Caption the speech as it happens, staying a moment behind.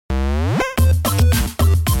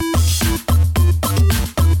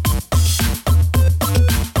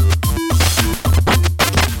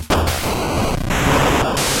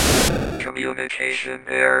Communication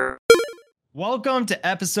Error. Welcome to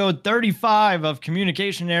episode 35 of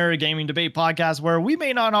Communication Error Gaming Debate Podcast, where we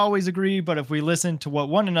may not always agree, but if we listen to what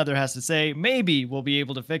one another has to say, maybe we'll be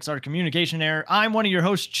able to fix our communication error. I'm one of your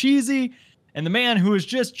hosts, Cheesy, and the man who is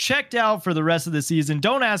just checked out for the rest of the season.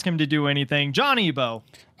 Don't ask him to do anything, John Ebo.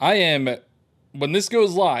 I am, when this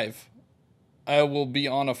goes live, I will be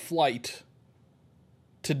on a flight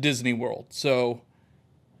to Disney World. So,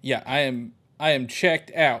 yeah, I am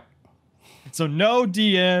checked out. So no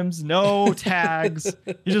DMs, no tags.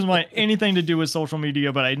 You just want anything to do with social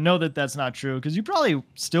media, but I know that that's not true because you probably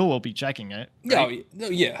still will be checking it. Right? No,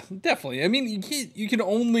 yeah, definitely. I mean, you can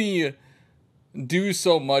only do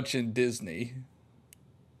so much in Disney.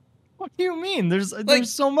 What do you mean? There's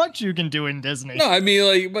so much you can do in Disney. No, I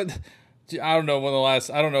mean, but I don't know I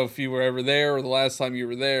don't know if you were ever there or the last time you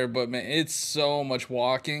were there, but man, it's so much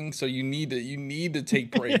walking. So you need to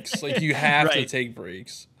take breaks. Like you have to take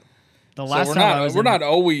breaks. We're not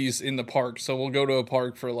always in the park, so we'll go to a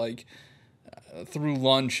park for through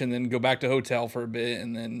lunch and then go back to hotel for a bit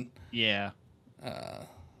and then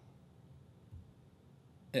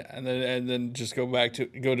and then just go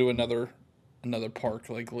to another park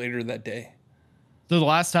like later that day. So the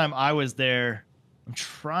last time I was there, I'm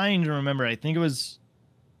trying to remember. I think it was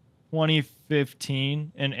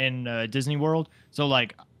 2015 in Disney World. So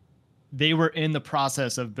they were in the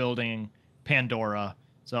process of building Pandora.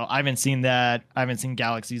 So I haven't seen that. I haven't seen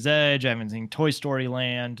Galaxy's Edge. I haven't seen Toy Story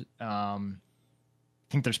Land. I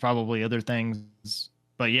think there's probably other things,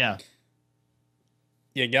 but yeah.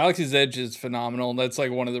 Yeah, Galaxy's Edge is phenomenal. That's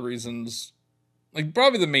one of the reasons,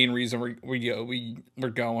 probably the main reason we're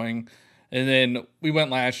going. And then we went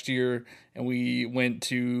last year and we went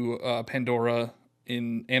to Pandora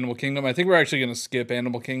in Animal Kingdom. I think we're actually going to skip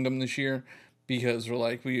Animal Kingdom this year because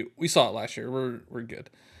we saw it last year. We're good.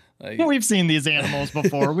 We've seen these animals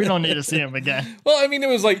before. We don't need to see them again. Well, I mean, it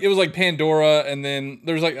was like Pandora, and then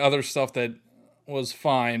there's other stuff that was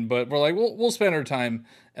fine, but we're we'll spend our time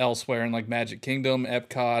elsewhere in Magic Kingdom,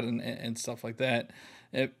 Epcot, and stuff like that.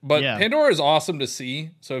 Pandora is awesome to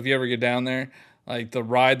see. So if you ever get down there, the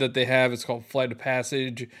ride that they have, it's called Flight of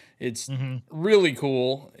Passage. It's really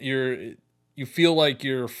cool. You feel like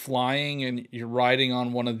you're flying and you're riding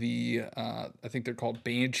on one of the I think they're called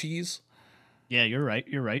Banshees. Yeah, you're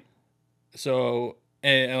right. So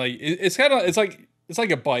and it's kind of it's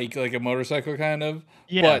like a bike, like a motorcycle kind of.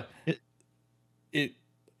 Yeah. But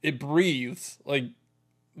it breathes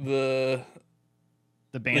the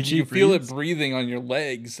Banshee. You feel it breathing on your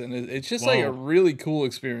legs, and it's just a really cool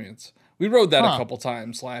experience. We rode that a couple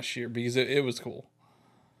times last year because it was cool.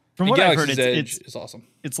 From what I've heard, it's awesome.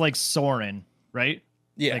 It's like soaring, right?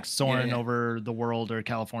 Yeah, soaring over the world or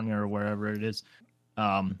California or wherever it is.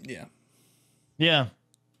 Yeah.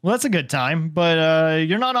 Well, that's a good time, but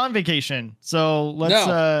you're not on vacation, so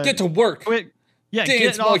let's get to work.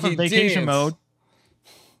 Get off of vacation mode.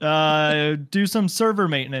 Do some server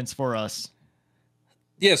maintenance for us.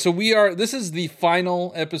 Yeah, so this is the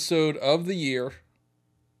final episode of the year.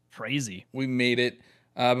 Crazy. We made it.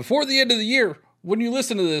 Before the end of the year, when you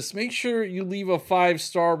listen to this, make sure you leave a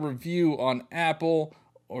 5-star review on Apple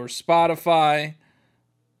or Spotify,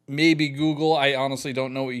 maybe Google. I honestly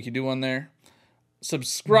don't know what you can do on there.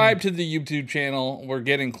 Subscribe to the YouTube channel. We're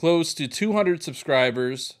getting close to 200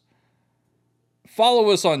 subscribers.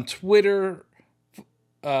 Follow us on Twitter.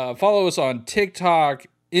 Follow us on TikTok,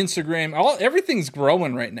 Instagram. Everything's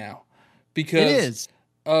growing right now because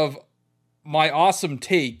of my awesome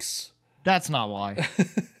takes. That's not why.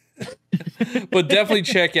 But definitely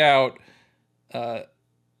check out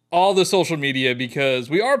all the social media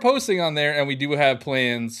because we are posting on there and we do have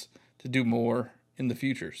plans to do more in the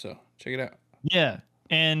future. So check it out. Yeah.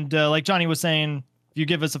 And like Johnny was saying, if you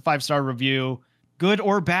give us a 5-star review, good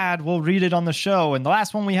or bad, we'll read it on the show. And the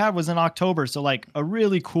last one we had was in October. So a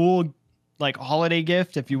really cool holiday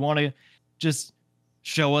gift. If you want to just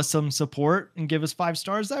show us some support and give us 5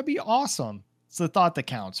 stars, that'd be awesome. It's the thought that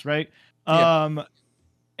counts, right? Yeah.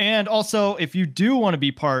 And also, if you do want to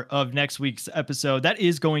be part of next week's episode, that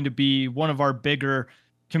is going to be one of our bigger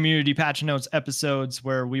community patch notes episodes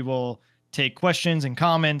where we will take questions and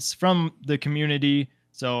comments from the community.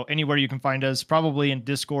 So anywhere you can find us, probably in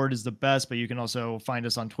Discord is the best, but you can also find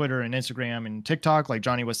us on Twitter and Instagram and TikTok, like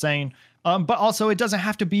Johnny was saying. But also it doesn't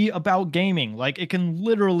have to be about gaming. It can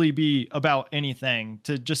literally be about anything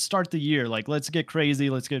to just start the year. Let's get crazy.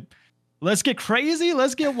 Let's get crazy.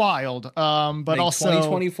 Let's get wild. But also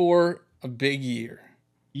 2024, a big year.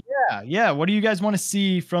 Yeah. What do you guys want to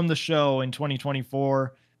see from the show in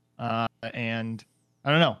 2024? And I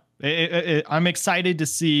don't know. I'm excited to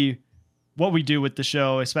see what we do with the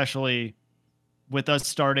show, especially with us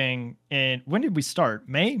starting in, when did we start?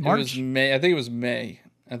 May, It March? was May. I think it was May.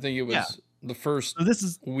 I think it was Yeah. the first So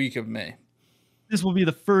week of May. this will be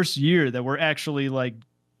the first year that we're actually like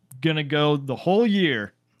gonna go the whole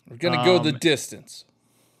year. We're going to go the distance.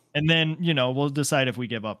 And then, you know, we'll decide if we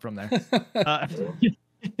give up from there.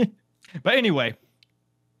 But anyway,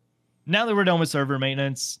 now that we're done with server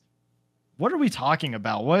maintenance, what are we talking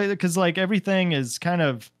about? What, because like everything is kind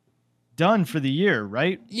of done for the year,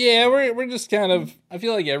 right? Yeah, we're just kind of, I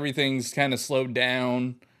feel like everything's kind of slowed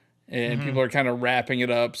down and people are kind of wrapping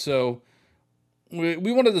it up. So we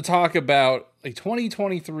wanted to talk about like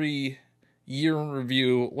 2023 year in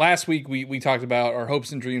review. Last week we talked about our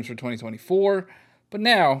hopes and dreams for 2024, but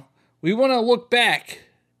now we want to look back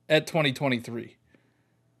at 2023.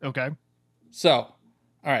 Okay. So, all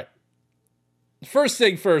right. First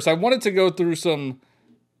thing first, I wanted to go through some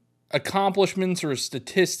accomplishments or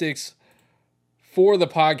statistics for the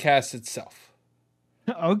podcast itself.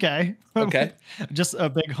 Okay. Okay. Just a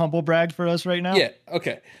big humble brag for us right now. Yeah.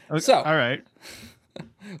 Okay. Okay. So, all right.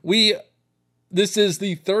 This is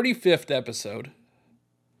the 35th episode.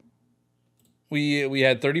 We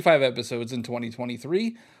had 35 episodes in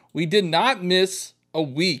 2023. We did not miss a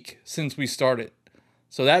week since we started.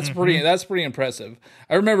 So that's pretty impressive.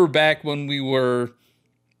 I remember back when we were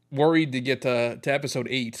worried to get to episode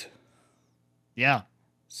 8. Yeah.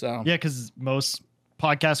 So yeah, because most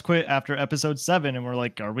podcasts quit after episode 7, and we're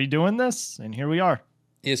like, are we doing this? And here we are.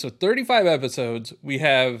 Yeah, so 35 episodes.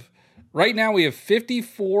 Right now we have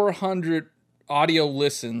 5,400 audio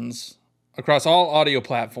listens across all audio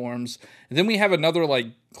platforms. And then we have another like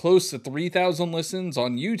close to 3,000 listens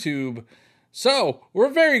on YouTube. So we're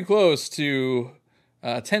very close to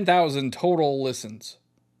 10,000 total listens.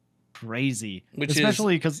 Crazy.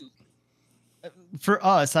 Especially because for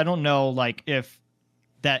us, I don't know like if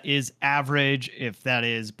that is average, if that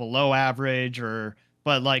is below average,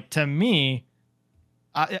 but like to me,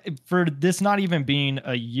 for this not even being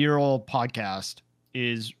a year old podcast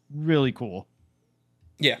is really cool.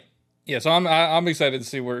 Yeah. Yeah. So I'm excited to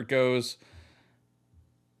see where it goes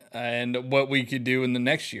and what we could do in the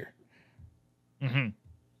next year. Mm-hmm.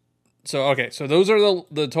 So, okay. So those are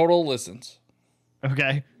the total listens.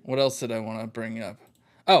 Okay. What else did I want to bring up?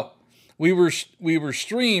 Oh, we were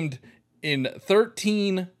streamed in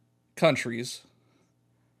 13 countries.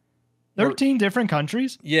 13 different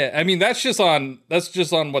countries? Yeah, I mean that's just on what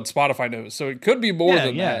Spotify knows. So it could be more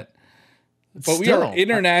than that. But we are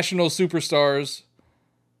international superstars.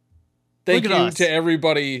 Thank you to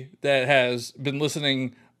everybody that has been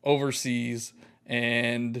listening overseas,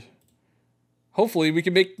 and hopefully we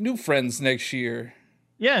can make new friends next year.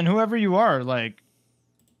 Yeah, and whoever you are, like,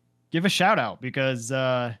 give a shout out because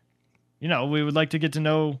we would like to get to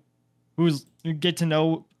know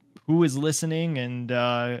who is listening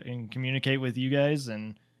and communicate with you guys,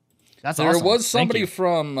 and that's awesome. There was somebody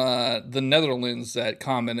from the Netherlands that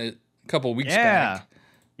commented a couple weeks back.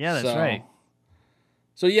 Yeah, that's right.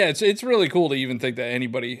 So yeah, it's really cool to even think that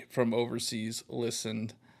anybody from overseas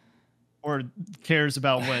listened or cares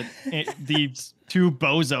about what these two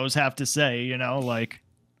bozos have to say. You know, like.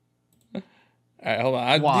 All right, hold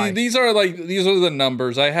on. These are the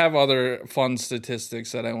numbers. I have other fun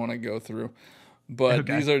statistics that I want to go through. But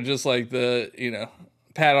these are just like the,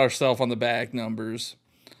 pat ourselves on the back numbers.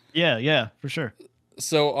 Yeah, for sure.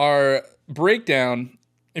 So our breakdown,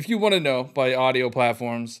 if you want to know by audio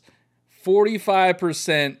platforms,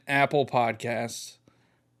 45% Apple Podcasts,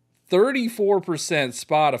 34%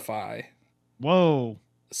 Spotify. Whoa.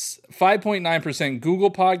 5.9%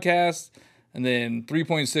 Google Podcasts, and then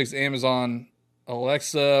 3.6% Amazon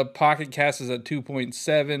Alexa. Pocket Cast is at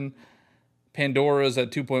 2.7%. Pandora's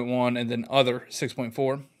at 2.1, and then other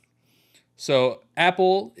 6.4. So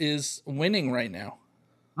Apple is winning right now.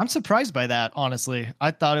 I'm surprised by that, honestly.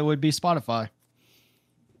 I thought it would be Spotify.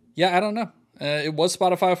 Yeah, I don't know. It was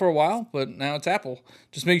Spotify for a while, but now it's Apple.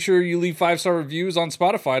 Just make sure you leave 5-star reviews on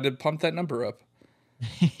Spotify to pump that number up.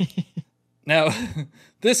 Now,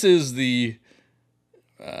 this is the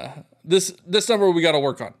this number we got to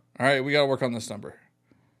work on. All right, we got to work on this number.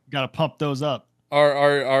 Got to pump those up.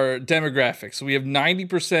 Our demographics. We have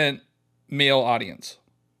 90% male audience.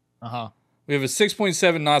 We have a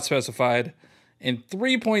 6.7 not specified and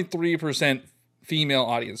 3.3% female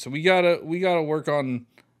audience. So we gotta work on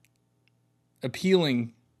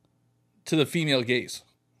appealing to the female gaze.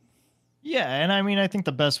 Yeah, and I mean I think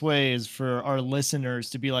the best way is for our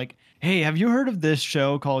listeners to be like, hey, have you heard of this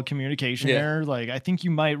show called Communication Error? Like I think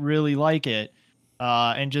you might really like it.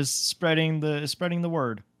 And just spreading the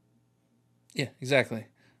word. Yeah, exactly.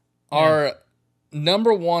 Yeah. Our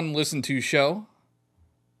number one listened to show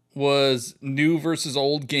was New versus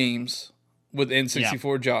Old Games with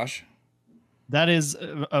N64 Josh. That is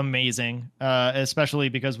amazing, especially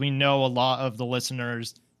because we know a lot of the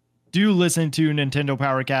listeners do listen to Nintendo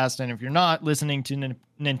Powercast, and if you're not listening to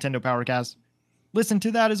Nintendo Powercast, listen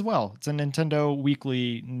to that as well. It's a Nintendo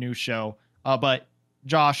weekly news show. But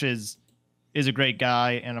Josh is a great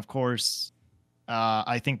guy, and of course,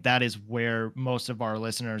 I think that is where most of our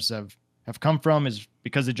listeners have come from, is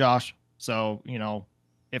because of Josh. So, you know,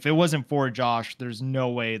 if it wasn't for Josh, there's no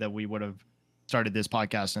way that we would have started this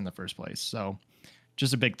podcast in the first place. So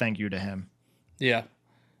just a big thank you to him. Yeah.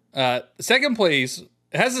 Second place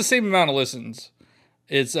has the same amount of listens.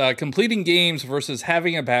 It's completing games versus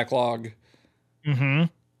having a backlog. Mm-hmm.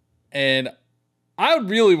 And I would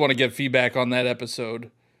really want to get feedback on that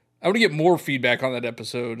episode. I want to get more feedback on that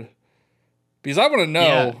episode because I want to know.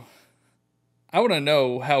 Yeah. I want to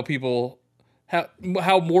know how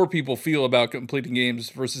more people feel about completing games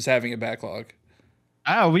versus having a backlog.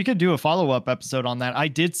 Oh, we could do a follow-up episode on that. I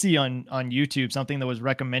did see on YouTube something that was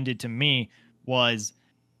recommended to me was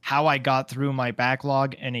how I got through my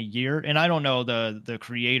backlog in a year. And I don't know the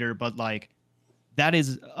creator, but like that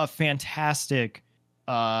is a fantastic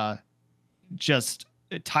just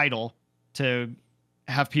title to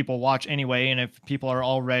have people watch anyway. And if people are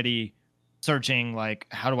already searching like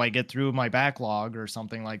how do I get through my backlog or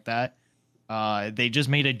something like that, they just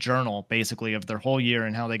made a journal basically of their whole year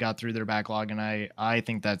and how they got through their backlog. And I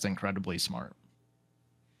think that's incredibly smart.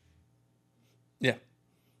 Yeah.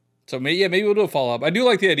 So maybe we'll do a follow-up. I do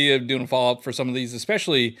like the idea of doing a follow-up for some of these,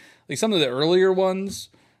 especially like some of the earlier ones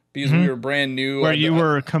because we were brand new. Where you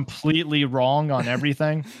were completely wrong on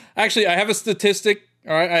everything. Actually, I have a statistic.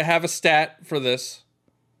 All right. I have a stat for this.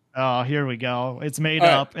 Oh, here we go. It's made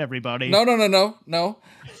up, everybody. No.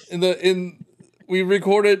 We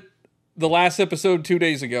recorded the last episode 2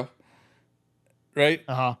 days ago, right?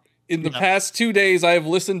 In the past 2 days, I have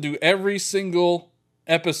listened to every single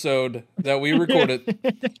episode that we recorded,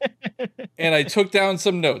 and I took down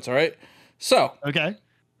some notes. All right. So, okay.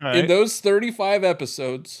 All right. In those 35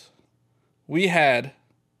 episodes, we had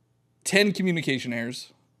 10 communication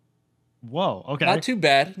errors. Whoa. Okay. Not too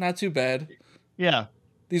bad. Yeah.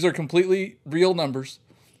 These are completely real numbers,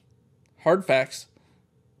 hard facts.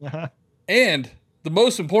 And the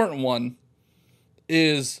most important one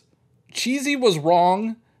is Cheesy was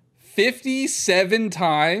wrong 57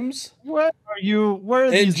 times. What are you? Where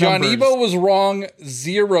are these and John numbers? Evo was wrong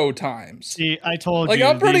 0 times. See, I told you.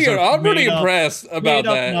 I'm pretty impressed about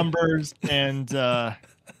that. Numbers and I'm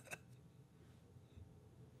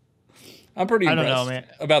pretty impressed don't know, man.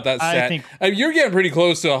 About that stat. I mean, you're getting pretty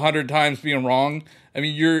close to 100 times being wrong. I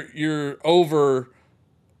mean, you're over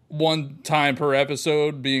 1 time per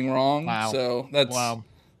episode being wrong. Wow. So that's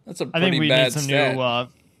a pretty bad I think we need some stat.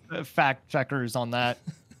 New fact checkers on that.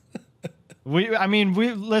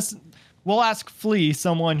 We'll ask Flea,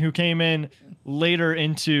 someone who came in later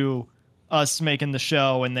into us making the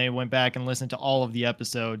show, and they went back and listened to all of the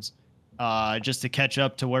episodes, just to catch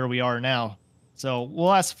up to where we are now. So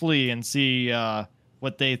we'll ask Flea and see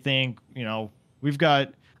what they think. You know, we've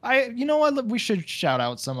got. You know what? We should shout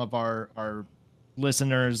out some of our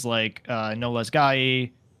listeners like No Less Guy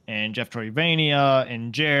and Jeff Troyvania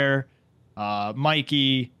and Jer,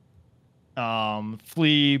 Mikey,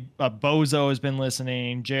 Flea, Bozo has been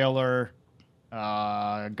listening, Jailer,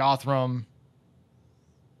 Gothram.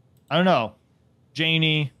 I don't know,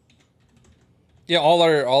 Janie. Yeah, all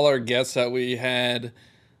our guests that we had,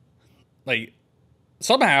 like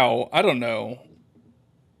somehow I don't know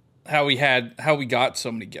how we got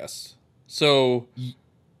so many guests. So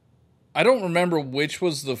I don't remember which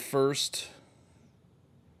was the first.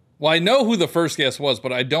 Well, I know who the first guest was,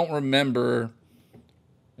 but I don't remember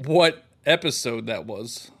what episode that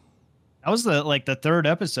was. That was the third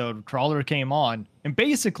episode. Crawler came on, and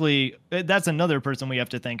basically that's another person we have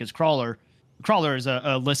to thank is Crawler. Crawler is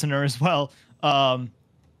a listener as well.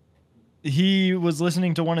 He was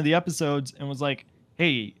listening to one of the episodes and was like,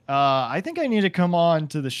 hey, I think I need to come on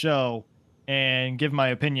to the show and give my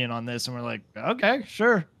opinion on this. And we're like, okay,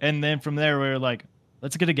 sure. And then from there, we were like,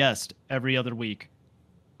 let's get a guest every other week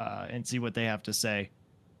and see what they have to say.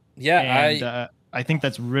 Yeah. And I think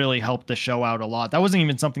that's really helped the show out a lot. That wasn't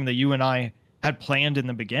even something that you and I had planned in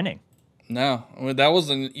the beginning. No, I mean, that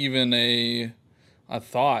wasn't even a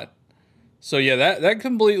thought. So yeah, that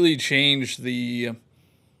completely changed the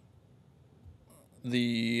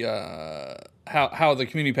how the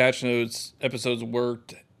community patch notes episodes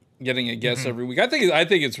worked, getting a guest every week. I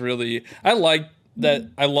think it's really, I like that.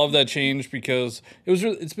 I love that change because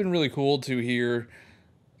it's been really cool to hear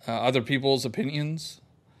other people's opinions.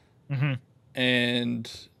 And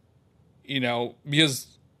you know,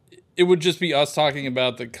 because it would just be us talking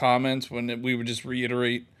about the comments when we would just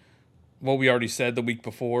reiterate what we already said the week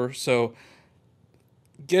before. So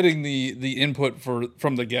getting the input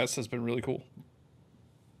from the guests has been really cool.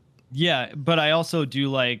 Yeah, but I also do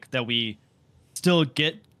like that we still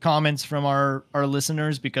get comments from our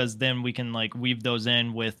listeners, because then we can like weave those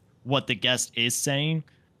in with what the guest is saying.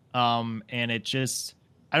 And it just,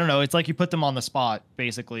 I don't know, it's like you put them on the spot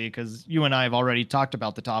basically, because you and I have already talked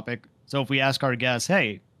about the topic. So if we ask our guests,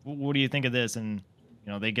 hey, what do you think of this? And,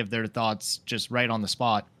 you know, they give their thoughts just right on the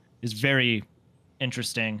spot, is very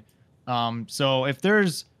interesting. So if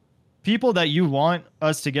there's people that you want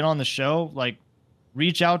us to get on the show, like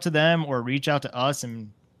reach out to them or reach out to us,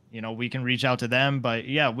 and, you know, we can reach out to them. But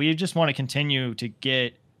yeah, we just want to continue to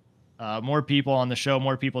get more people on the show,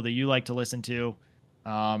 more people that you like to listen to.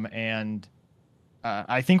 And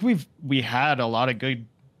I think we had a lot of good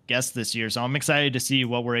guests this year, so I'm excited to see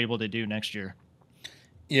what we're able to do next year.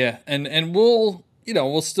 Yeah, and we'll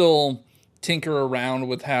still tinker around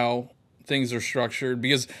with how things are structured,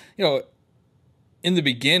 because, you know, in the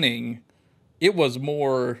beginning it was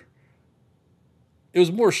more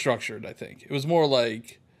structured. I think it was more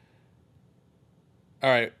like, all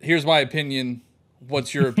right, here's my opinion,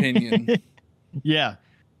 what's your opinion? Yeah.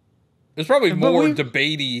 It's probably more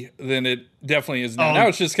debatey than it definitely is now. Now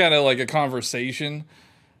it's just kind of like a conversation.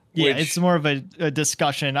 Yeah, it's more of a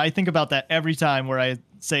discussion. I think about that every time where I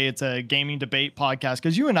say it's a gaming debate podcast,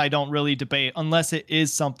 because you and I don't really debate unless it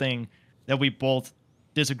is something that we both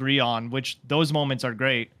disagree on, which those moments are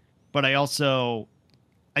great. But I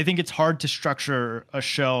think it's hard to structure a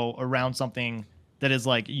show around something that is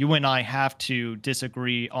like you and I have to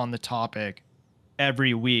disagree on the topic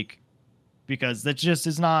every week, because that just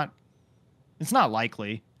is not, it's not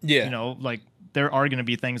likely. Yeah. You know, like there are going to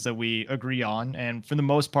be things that we agree on, and for the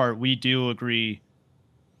most part, we do agree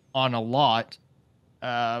on a lot.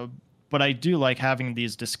 But I do like having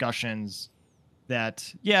these discussions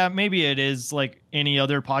that, yeah, maybe it is like any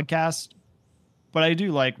other podcast, but I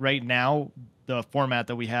do like right now the format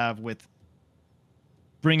that we have with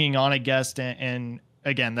bringing on a guest, and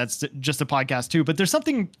again, that's just a podcast too, but there's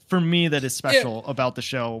something for me that is special about the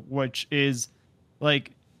show, which is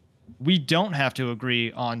like, we don't have to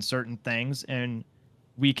agree on certain things, and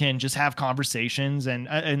we can just have conversations. And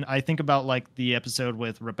I think about like the episode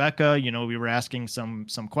with Rebecca, you know, we were asking some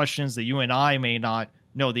questions that you and I may not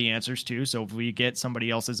know the answers to. So if we get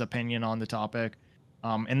somebody else's opinion on the topic,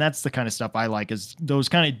 and that's the kind of stuff I like, is those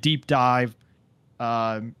kind of deep dive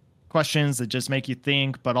questions that just make you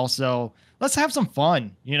think, but also let's have some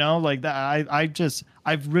fun, you know, like that.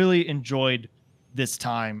 I've really enjoyed this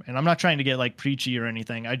time, and I'm not trying to get like preachy or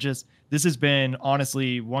anything. This has been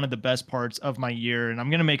honestly one of the best parts of my year, and I'm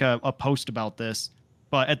going to make a post about this.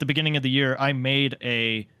 But at the beginning of the year, I made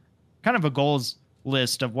a kind of a goals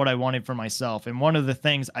list of what I wanted for myself. And one of the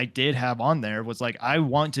things I did have on there was like, I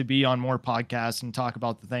want to be on more podcasts and talk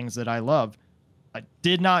about the things that I love. I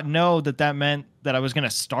did not know that meant that I was going to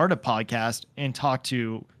start a podcast and talk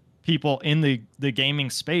to people in the gaming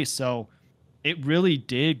space. So it really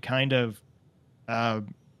did kind of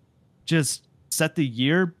just set the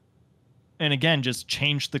year, and again, just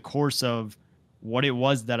changed the course of what it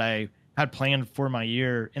was that I had planned for my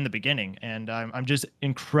year in the beginning. And I'm just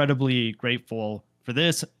incredibly grateful for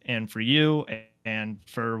this, and for you, and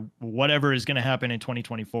for whatever is going to happen in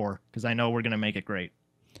 2024, because I know we're going to make it great.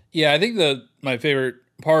 Yeah, I think my favorite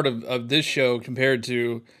part of this show, compared to,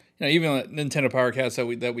 you know, even Nintendo Powercast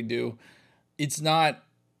that we do, it's not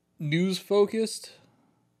news focused.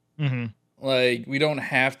 Mm-hmm. Like, we don't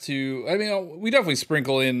have to. I mean, we definitely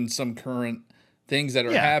sprinkle in some current things that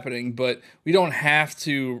are happening, but we don't have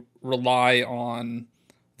to rely on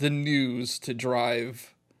the news to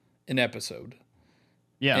drive an episode.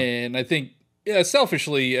 Yeah, and I think,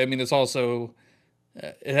 selfishly, I mean, it's also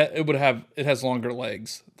it has longer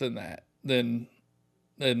legs than that, than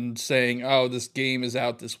saying, oh, this game is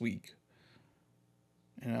out this week.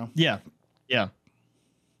 You know? Yeah.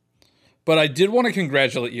 But I did want to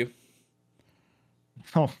congratulate you.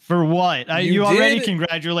 Oh, for what? You already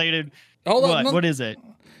congratulated. Hold on. What is it?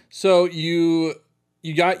 So you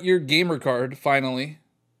got your gamer card finally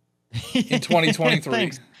in 2023.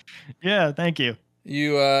 Thanks. Yeah, thank you.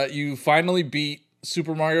 You finally beat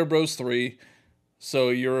Super Mario Bros. 3, so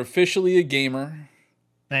you're officially a gamer.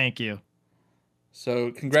 Thank you.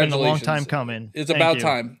 So congratulations. It's been a long time coming. It's about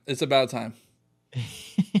time. It's about time.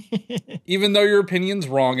 Even though your opinion's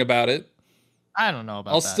wrong about it, I don't know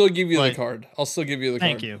about that. I'll still give you the card.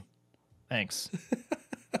 Thank you. Thanks.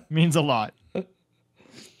 Means a lot.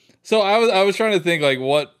 So I was trying to think, like,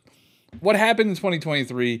 what happened in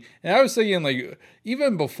 2023, and I was thinking, like,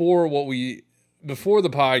 even before what we before the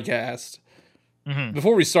podcast,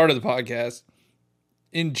 before we started the podcast,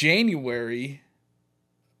 in January,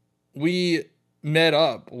 we met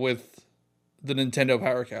up with the Nintendo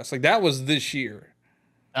Powercast. Like, that was this year.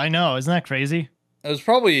 I know. Isn't that crazy? It was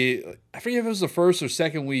probably, I forget if it was the first or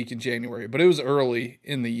second week in January, but it was early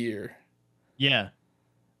in the year. Yeah.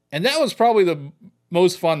 And that was probably the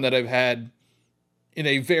most fun that I've had in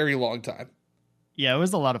a very long time. Yeah, it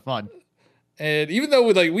was a lot of fun. And even though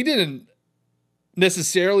we didn't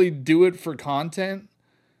necessarily do it for content,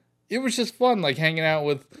 it was just fun, like hanging out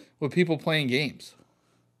with people playing games.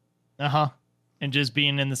 And just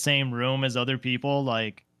being in the same room as other people,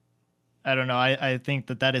 like, I don't know. I think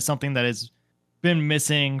that is something that has been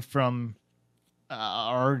missing from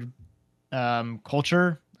our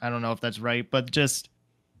culture. I don't know if that's right, but just,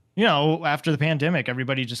 after the pandemic,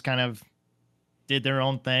 everybody just kind of did their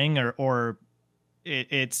own thing, or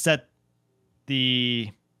it set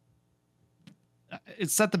the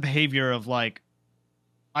behavior of like,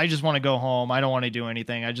 I just want to go home. I don't want to do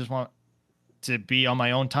anything. I just want to be on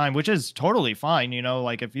my own time, which is totally fine.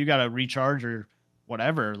 Like if you got to recharge or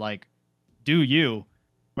whatever, like do you,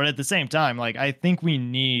 but at the same time, like, I think we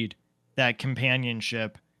need that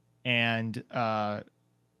companionship, and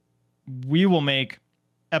we will make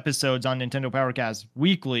episodes on Nintendo Powercast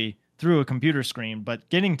weekly through a computer screen, but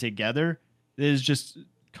getting together is just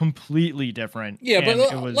completely different. Yeah, but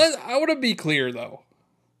I want to be clear though.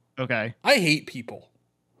 Okay. I hate people.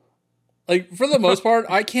 Like, for the most part,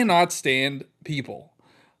 I cannot stand people.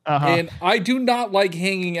 And I do not like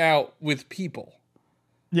hanging out with people.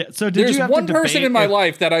 Yeah, so there's one person in my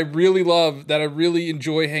life that I really love, that I really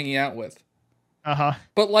enjoy hanging out with.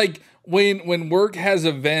 But like when work has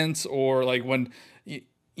events, or like when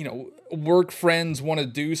work friends want to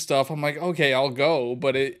do stuff, I'm like, okay, I'll go,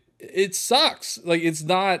 but it sucks. Like, it's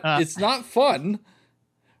not fun.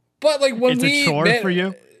 But like when it's we a chore for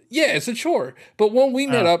you. Yeah, it's a chore. But when we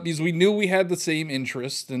met up, because we knew we had the same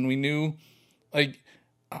interests, and we knew, like,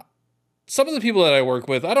 some of the people that I work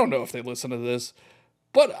with, I don't know if they listen to this,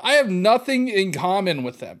 but I have nothing in common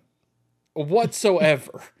with them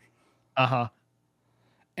whatsoever. And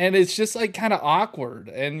it's just like kind of awkward.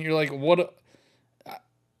 And you're like, what?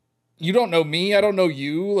 You don't know me. I don't know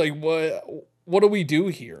you. Like, what do we do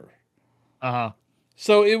here?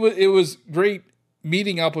 So it was great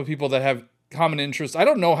meeting up with people that have common interests. I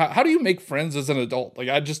don't know how do you make friends as an adult? Like,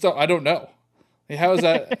 I don't know. Like, how is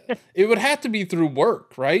that? It would have to be through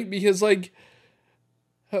work, right? Because like,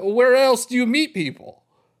 where else do you meet people?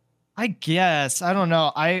 I guess. I don't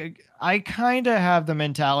know. I kind of have the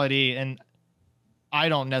mentality, and I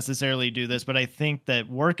don't necessarily do this, but I think that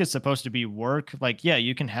work is supposed to be work. Like, yeah,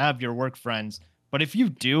 you can have your work friends, but if you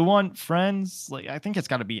do want friends, like, I think it's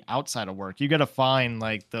got to be outside of work. You got to find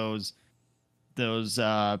like those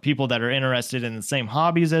people that are interested in the same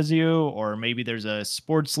hobbies as you, or maybe there's a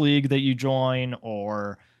sports league that you join,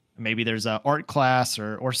 or maybe there's a art class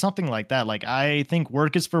or something like that. Like, I think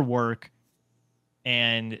work is for work,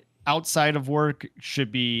 and outside of work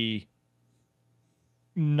should be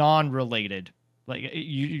non-related. Like,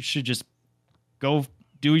 you should just go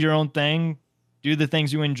do your own thing, do the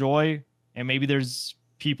things you enjoy, and maybe there's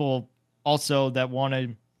people also that want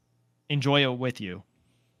to enjoy it with you.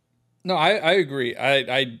 No, I agree.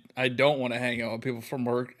 I don't want to hang out with people from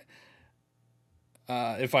work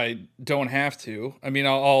if I don't have to. I mean,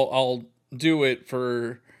 I'll do it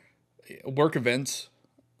for work events,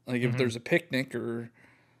 like if there's a picnic or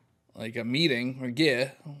like a meeting, or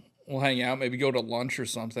we'll hang out, maybe go to lunch or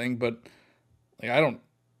something. But like, I don't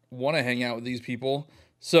want to hang out with these people.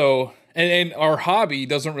 So, and our hobby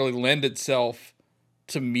doesn't really lend itself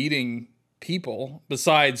to meeting people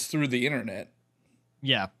besides through the internet.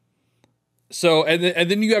 Yeah. So,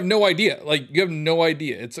 and then you have no idea. Like, you have no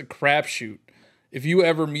idea. It's a crapshoot. If you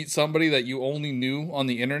ever meet somebody that you only knew on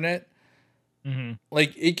the internet,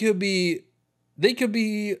 like, they could be,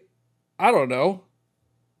 I don't know,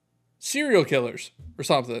 serial killers or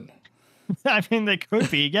something. I mean, they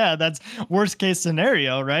could be. Yeah, that's worst case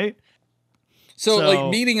scenario, right? So,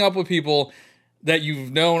 like, meeting up with people that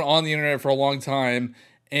you've known on the internet for a long time,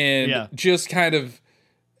 and just kind of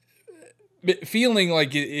feeling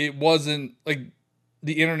like it wasn't, like,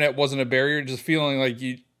 the internet wasn't a barrier, just feeling like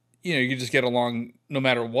you could just get along no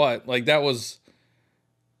matter what. Like, that was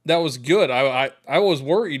good. I was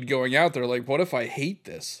worried going out there, like, what if I hate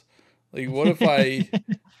this? Like, what if I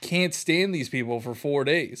can't stand these people for 4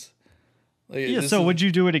 days? Like, so would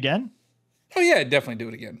you do it again? Oh yeah, I'd definitely do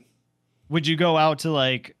it again. Would you go out to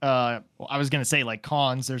like, I was going to say like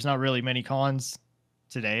cons. There's not really many cons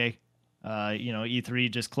today.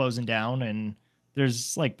 E3 just closing down, and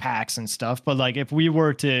there's like PAX and stuff. But like, if we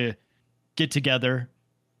were to get together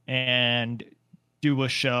and do a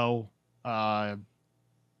show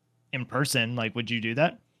in person, like, would you do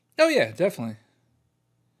that? Oh yeah, definitely.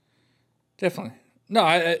 Definitely. No,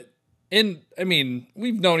 I mean,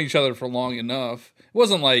 we've known each other for long enough. It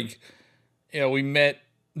wasn't like, we met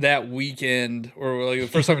that weekend, or like the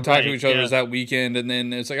first time we talked to each other was that weekend, and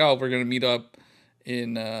then it's like, oh, we're gonna meet up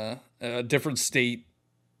in a different state,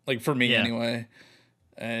 like for me anyway,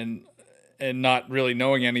 and not really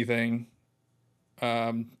knowing anything.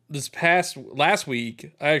 Last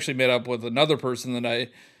week, I actually met up with another person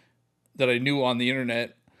that I knew on the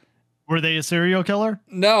internet. Were they a serial killer?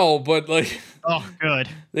 No, but like, oh, good.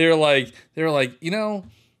 They were like,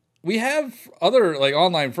 we have other like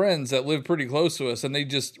online friends that live pretty close to us, and they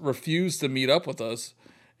just refuse to meet up with us.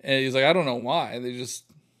 And he's like, I don't know why. They just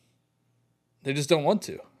don't want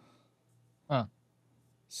to. Huh.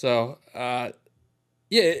 So,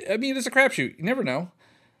 yeah, I mean, it's a crapshoot. You never know.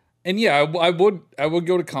 And yeah, I would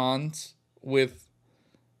go to cons with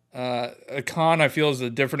a con. I feel is a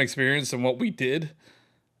different experience than what we did.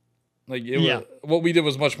 Like what we did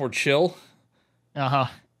was much more chill. Uh-huh.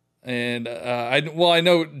 And I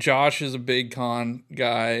know Josh is a big con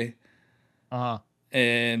guy. Uh-huh.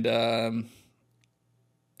 And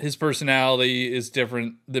his personality is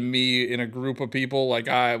different than me in a group of people. Like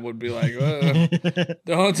I would be like,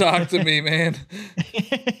 don't talk to me, man.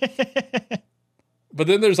 But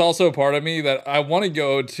then there's also a part of me that I want to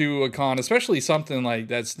go to a con, especially something like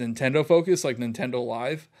that's Nintendo focused, like Nintendo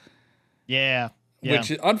Live. Yeah.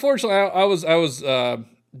 Which unfortunately I was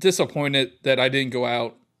disappointed that I didn't go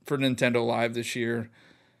out for Nintendo Live this year.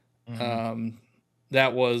 Mm-hmm.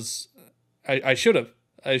 That was I should have.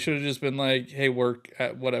 I should have just been like, hey, work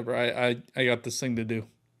at whatever. I got this thing to do.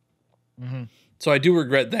 Mm-hmm. So I do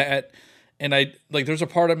regret that. And there's a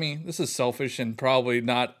part of me, this is selfish and probably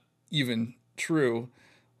not even true.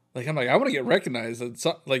 Like I'm like, I want to get recognized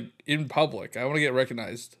like in public. I want to get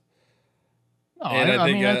recognized. No, and I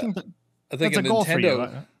think that's a goal for you.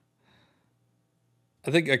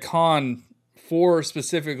 I think a con for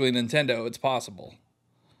specifically Nintendo, it's possible.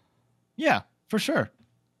 Yeah, for sure.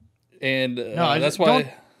 And that's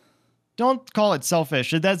why. Don't call it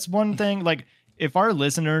selfish. That's one thing. Like, if our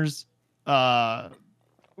listeners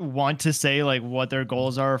want to say like what their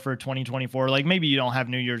goals are for 2024, like maybe you don't have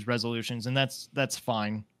New Year's resolutions, and that's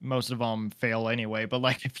fine. Most of them fail anyway. But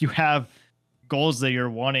like, if you have goals that you're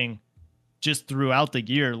wanting just throughout the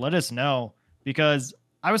year, let us know, because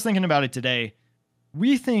I was thinking about it today.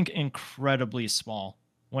 We think incredibly small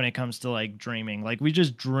when it comes to like dreaming. Like we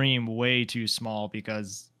just dream way too small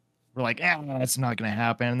because we're like, that's not going to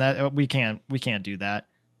happen. That we can't do that.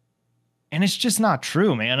 And it's just not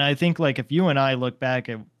true, man. I think like if you and I look back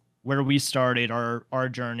at where we started our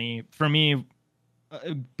journey, for me,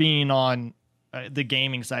 being on the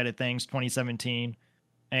gaming side of things, 2017,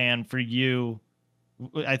 and for you,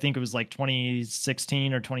 I think it was like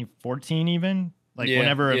 2016 or 2014 even. Like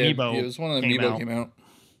whenever Amiibo it was when the Amiibo came out.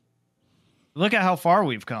 Look at how far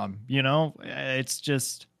we've come, It's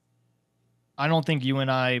just, I don't think you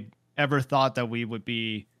and I ever thought that we would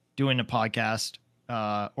be doing a podcast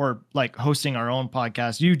or like hosting our own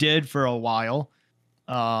podcast. You did for a while.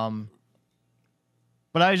 But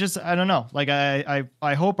I don't know. Like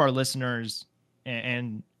I hope our listeners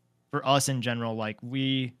and for us in general, like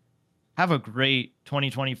we have a great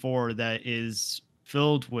 2024 that is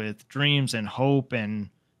filled with dreams and hope and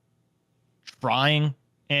trying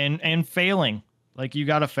and failing. Like you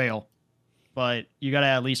got to fail, but you got to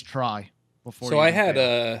at least try before. So I had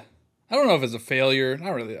I don't know if it's a failure.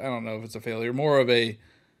 Not really. I don't know if it's a failure. More of a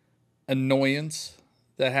annoyance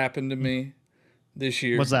that happened to me this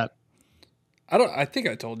year. What's that? I think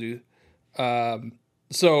I told you.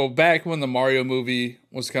 So back when the Mario movie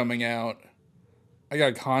was coming out, I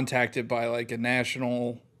got contacted by like a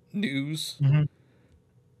national news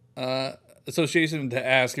association to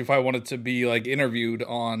ask if I wanted to be like interviewed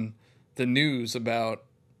on the news about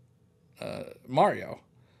Mario.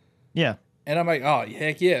 Yeah. And I'm like, oh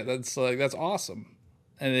heck yeah, that's awesome.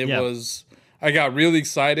 And it was, I got really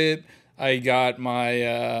excited. I got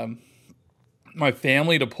my my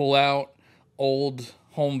family to pull out old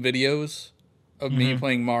home videos of me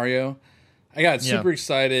playing Mario. I got super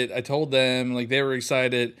excited. I told them, like, they were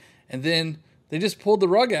excited, and then they just pulled the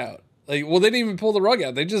rug out. Like, well, they didn't even pull the rug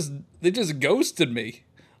out. They just ghosted me.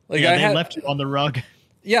 Like, they left you on the rug.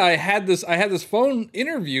 Yeah, I had this phone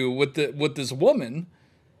interview with this woman,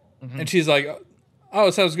 and she's like, "Oh,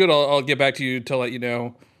 it sounds good. I'll get back to you to let you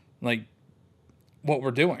know, like, what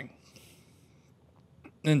we're doing."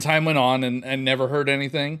 And time went on, and never heard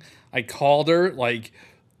anything. I called her, like,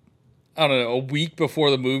 I don't know, a week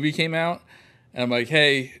before the movie came out. And I'm like,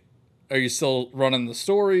 hey, are you still running the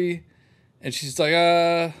story? And she's like,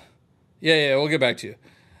 yeah, we'll get back to you.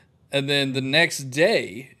 And then the next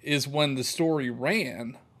day is when the story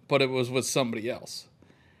ran, but it was with somebody else.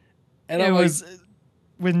 And it was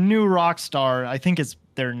with New Rockstar. I think it's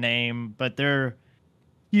their name, but they're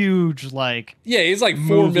huge. Like, yeah, he's like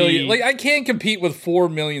 4 million. Like, I can't compete with 4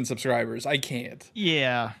 million subscribers. I can't.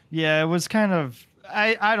 Yeah. It was kind of.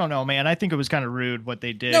 I don't know, man. I think it was kind of rude what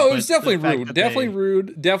they did. No, it was definitely rude. Definitely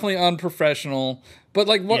rude. Definitely unprofessional. But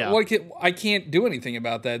like, I can't do anything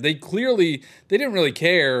about that. They didn't really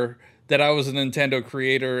care that I was a Nintendo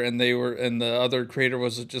creator and the other creator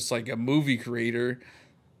was just like a movie creator.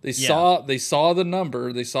 They saw the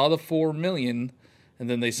number. They saw the 4 million, and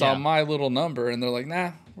then they saw my little number, and they're like,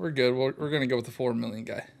 nah, we're good. We're gonna go with the 4 million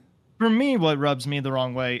guy. For me, what rubs me the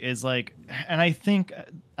wrong way is like, and I think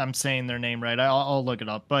I'm saying their name right. I'll look it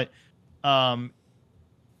up, but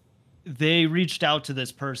they reached out to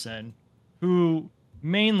this person who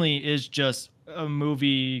mainly is just a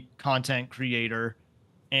movie content creator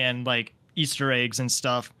and like Easter eggs and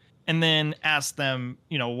stuff, and then asked them,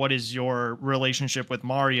 what is your relationship with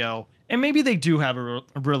Mario? And maybe they do have a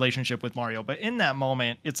relationship with Mario, but in that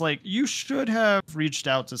moment, it's like you should have reached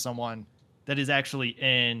out to someone that is actually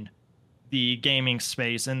in the gaming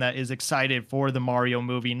space and that is excited for the Mario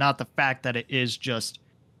movie, not the fact that it is just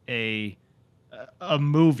a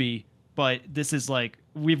movie, but this is like,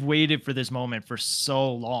 we've waited for this moment for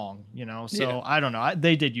so long, so yeah. I don't know.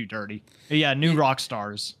 They did you dirty. Yeah. New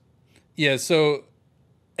Rockstars. Yeah. So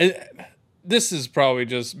this is probably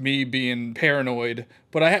just me being paranoid,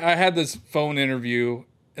 but I had this phone interview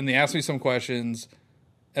and they asked me some questions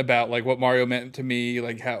about like what Mario meant to me,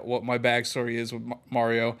 like what my backstory is with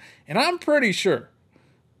Mario. And I'm pretty sure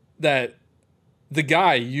that the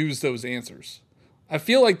guy used those answers. I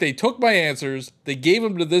feel like they took my answers, they gave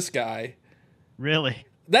them to this guy. Really?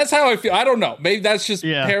 That's how I feel. I don't know. Maybe that's just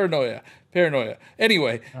paranoia.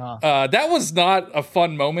 Anyway, that was not a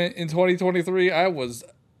fun moment in 2023. That was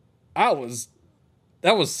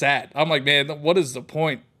sad. I'm like, man, what is the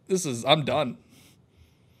point? I'm done.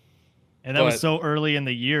 And that was so early in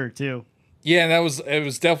the year too. Yeah, and it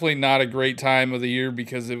was definitely not a great time of the year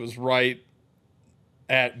because it was right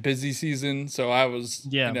at busy season. So I was,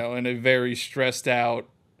 in a very stressed out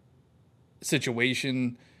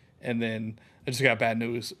situation, and then I just got bad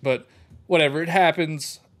news. But whatever, it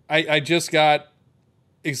happens. I just got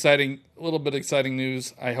a little bit exciting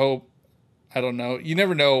news. I hope. I don't know. You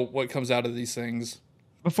never know what comes out of these things.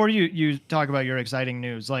 Before you talk about your exciting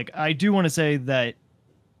news, like I do want to say that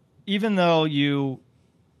even though you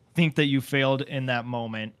think that you failed in that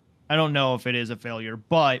moment, I don't know if it is a failure,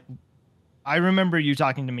 but I remember you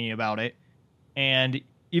talking to me about it. And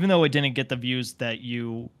even though it didn't get the views that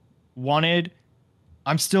you wanted,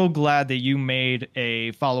 I'm still glad that you made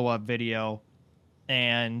a follow-up video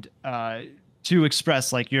and to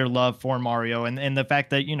express like your love for Mario and the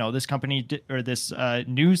fact that, this company or this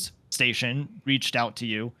news station reached out to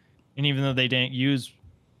you. And even though they didn't use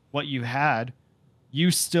what you had, you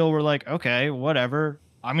still were like, okay, whatever,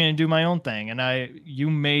 I'm going to do my own thing. And you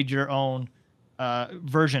made your own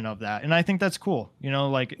version of that. And I think that's cool.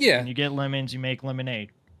 When you get lemons, you make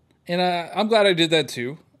lemonade. And I'm glad I did that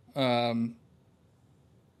too.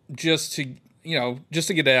 Just to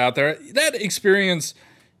get it out there. That experience,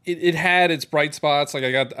 it had its bright spots.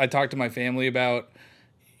 Like I talked to my family about,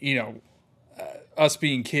 us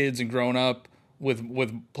being kids and growing up with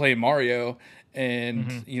playing Mario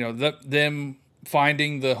and, them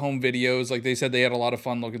finding the home videos. Like they said, they had a lot of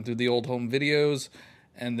fun looking through the old home videos,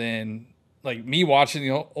 and then like me watching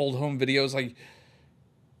the old home videos, like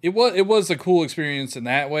it was a cool experience in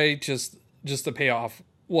that way. Just the payoff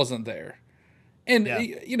wasn't there. And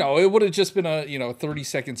it would have just been a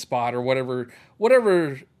 30-second spot or whatever.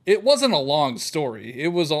 It wasn't a long story. It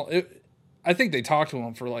was I think they talked to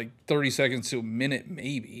him for like 30 seconds to a minute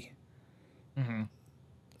maybe.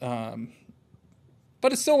 Mm-hmm.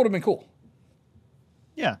 But it still would have been cool.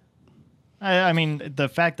 Yeah. I mean, the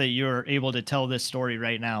fact that you're able to tell this story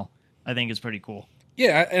right now, I think is pretty cool.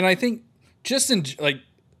 Yeah, and I think just in like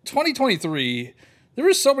 2023, there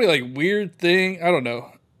was so many like weird thing. I don't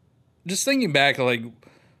know. Just thinking back, like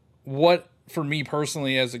what for me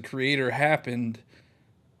personally as a creator happened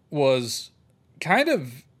was kind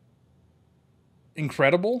of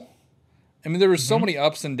incredible. I mean, there were so many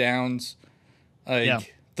ups and downs.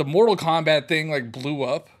 Like the Mortal Kombat thing, like blew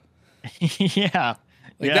up. Yeah.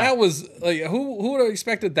 Like that was like who would have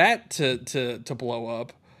expected that to blow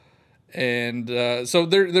up? And so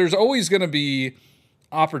there's always going to be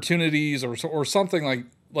opportunities or something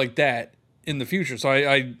like that in the future. So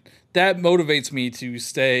I that motivates me to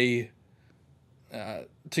stay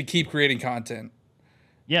to keep creating content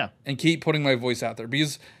Yeah. and keep putting my voice out there,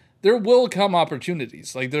 because there will come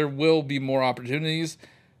opportunities. Like, there will be more opportunities,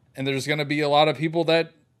 and there's going to be a lot of people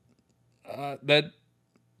that that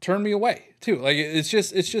turn me away too. Like, it's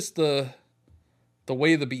just the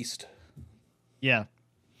way of the beast. Yeah.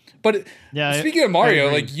 But Yeah. speaking of Mario,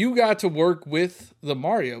 like, you got to work with the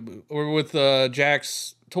Mario or with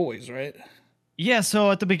Jack's toys, right? Yeah, so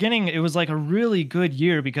at the beginning it was like a really good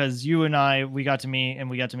year because you and I we got to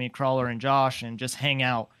meet Crawler and Josh and just hang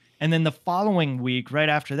out. And then the following week, right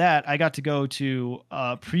after that, I got to go to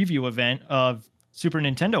a preview event of Super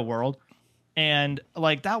Nintendo World. And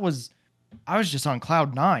like I was just on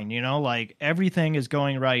cloud nine, you know, like everything is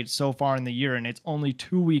going right so far in the year and it's only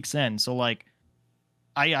 2 weeks in. So like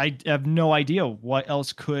I have no idea what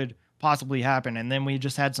else could possibly happen. And then we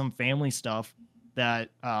just had some family stuff that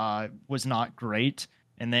was not great,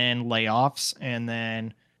 and then layoffs, and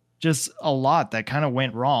then just a lot that kind of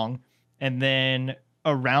went wrong. And then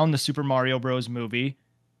around the Super Mario Bros. Movie,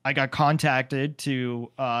 I got contacted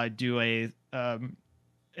to do a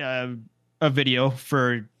video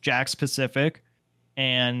for Jack's Pacific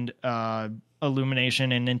and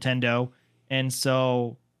Illumination and Nintendo, and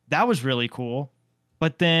so that was really cool.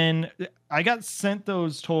 But then I got sent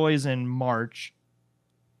those toys in March,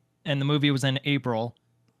 and the movie was in April,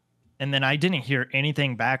 and then I didn't hear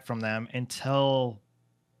anything back from them until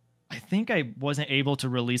I think I wasn't able to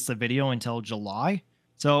release the video until July.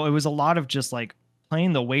 So it was a lot of just like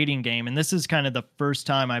playing the waiting game. And this is kind of the first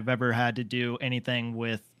time I've ever had to do anything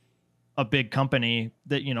with a big company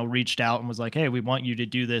that, you know, reached out and was like, hey, we want you to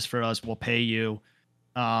do this for us. We'll pay you.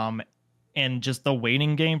 And just the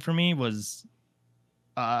waiting game for me was,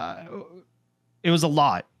 it was a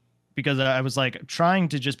lot, because I was like trying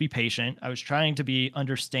to just be patient. I was trying to be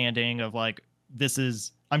understanding of like,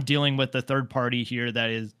 I'm dealing with the third party here that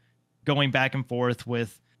is going back and forth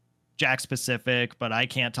with Jack Pacific, but I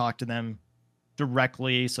can't talk to them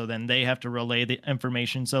directly. So then they have to relay the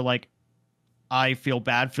information. So like, I feel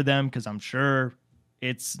bad for them because I'm sure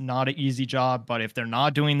it's not an easy job, but if they're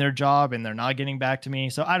not doing their job and they're not getting back to me,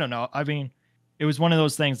 so I don't know. I mean, it was one of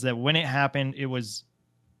those things that when it happened, it was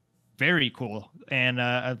very cool. And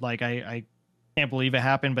I can't believe it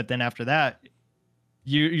happened. But then after that,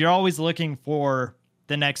 you're always looking for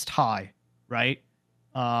the next high, right?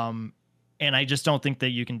 And I just don't think that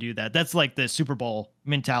you can do that. That's like the Super Bowl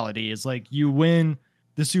mentality. Is like you win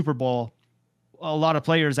the Super Bowl. A lot of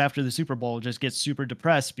players after the Super Bowl just get super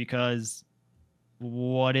depressed because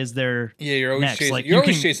what is their you're always next? chasing, like you're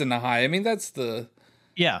always chasing the high. I mean, that's the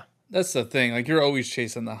thing. Like, you're always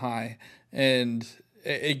chasing the high, and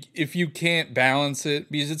if you can't balance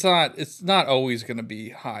it, because it's not always going to be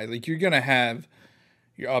high. Like, you're going to have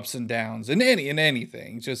your ups and downs in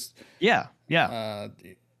anything. Just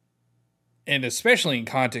and especially in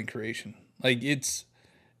content creation, like it's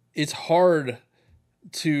hard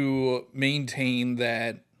to maintain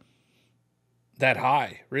that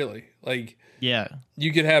high, really. Like,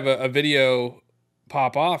 you could have a video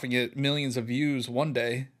pop off and get millions of views one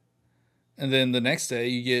day, and then the next day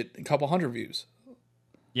you get a couple hundred views.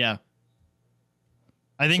 Yeah.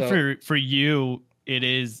 I think for you,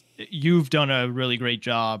 you've done a really great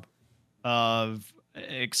job of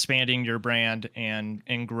expanding your brand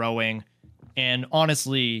and growing, and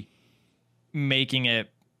honestly making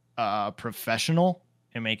it professional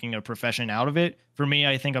and making a profession out of it. For me,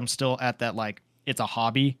 I think I'm still at that, like, it's a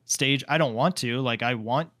hobby stage. I don't want to, like, I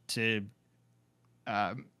want to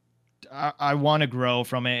I want to grow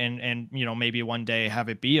from it and you know, maybe one day have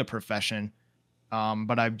it be a profession.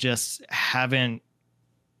 But I just haven't.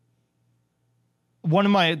 One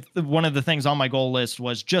of the things on my goal list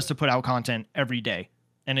was just to put out content every day,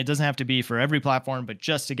 and it doesn't have to be for every platform, but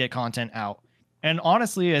just to get content out. And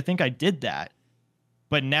honestly, I think I did that,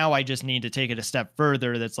 but now I just need to take it a step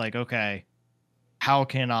further. That's like, okay, how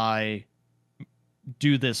can I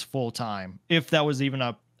do this full time? If that was even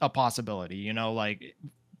a possibility, you know, like,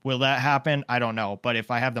 will that happen? I don't know. But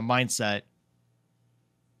if I have the mindset,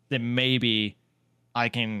 then maybe I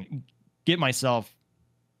can get myself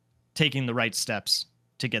taking the right steps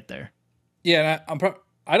to get there. Yeah, and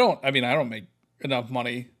I don't make enough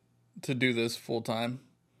money to do this full time.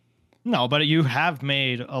 No, but you have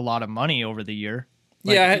made a lot of money over the year.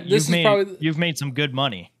 Like, yeah, you've made some good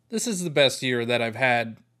money. This is the best year that I've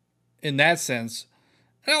had in that sense.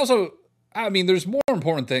 And also, I mean, there's more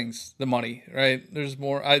important things than money, right? There's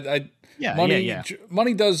more.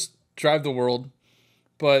 Money does drive the world,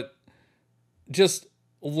 but just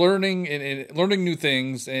learning and learning new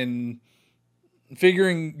things and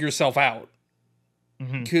figuring yourself out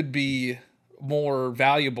could be more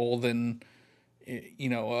valuable than, you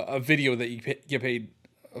know, a video that you get paid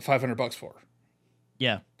 $500 for.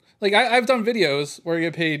 Yeah. Like I've done videos where I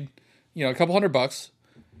get paid, a couple $100.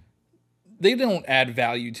 They don't add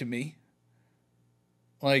value to me.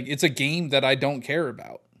 Like, it's a game that I don't care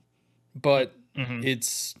about, but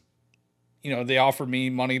it's, they offer me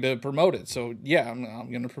money to promote it. So yeah, I'm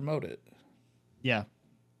going to promote it. Yeah.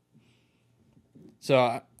 So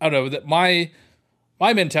I don't know that my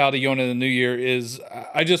mentality going into the new year is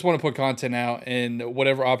I just want to put content out, and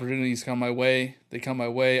whatever opportunities come my way, they come my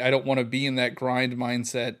way. I don't want to be in that grind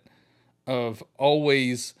mindset of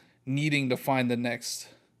always needing to find the next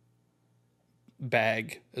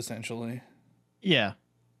bag, essentially. Yeah.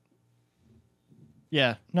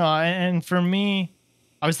 Yeah. No, and for me,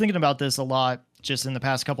 I was thinking about this a lot just in the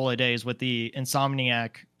past couple of days with the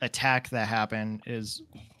Insomniac attack that happened is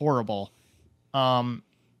horrible.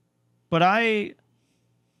 But I,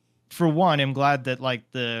 for one, am glad that like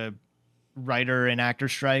the writer and actor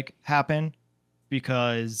strike happened,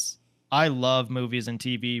 because I love movies and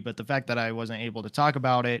TV, but the fact that I wasn't able to talk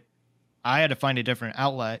about it, I had to find a different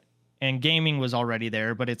outlet. And gaming was already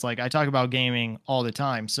there, but it's like I talk about gaming all the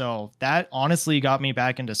time. So that honestly got me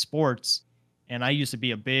back into sports. And I used to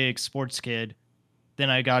be a big sports kid. Then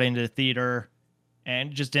I got into theater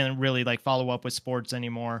and just didn't really like follow up with sports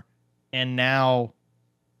anymore. And now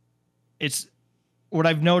it's what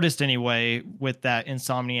I've noticed anyway with that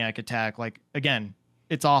Insomniac attack. Like, again,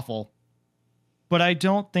 it's awful. But I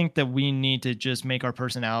don't think that we need to just make our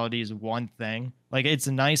personalities one thing. Like, it's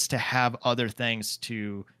nice to have other things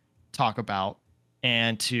to talk about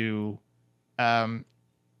and to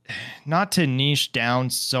not to niche down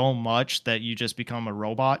so much that you just become a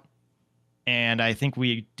robot. And I think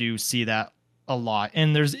we do see that a lot.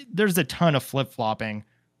 And there's a ton of flip-flopping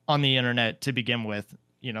on the internet to begin with.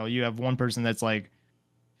 You have one person that's like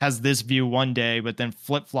has this view one day, but then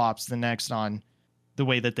flip-flops the next on the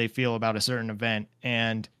way that they feel about a certain event.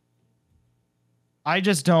 And I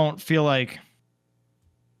just don't feel like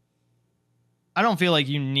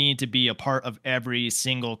you need to be a part of every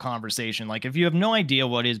single conversation. Like, if you have no idea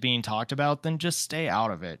what is being talked about, then just stay out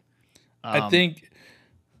of it. I think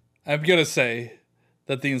I'm going to say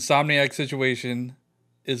that the Insomniac situation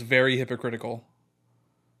is very hypocritical.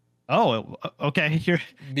 Oh, okay.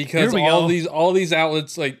 Because all these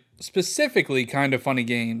outlets, like specifically Kind of Funny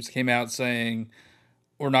Games, came out saying,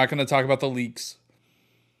 we're not going to talk about the leaks.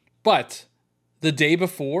 But the day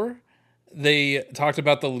before, they talked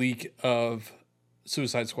about the leak of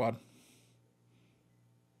Suicide Squad.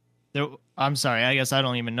 I'm sorry. I guess I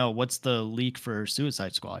don't even know. What's the leak for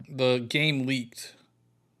Suicide Squad? The game leaked.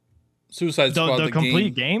 Suicide Squad, the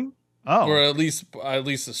complete game? Oh. Or at least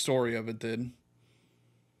the story of it did.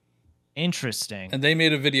 Interesting. And they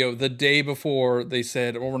made a video the day before they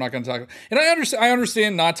said, we're not going to talk. And I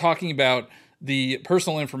understand not talking about the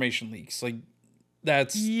personal information leaks. Like,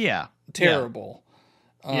 that's terrible.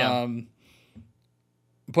 Yeah.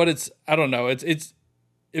 But I don't know.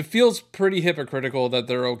 It feels pretty hypocritical that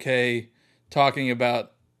they're okay talking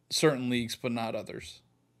about certain leaks, but not others.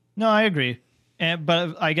 No, I agree.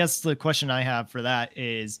 But I guess the question I have for that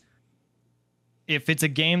is, if it's a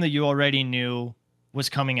game that you already knew was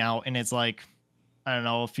coming out and it's like, I don't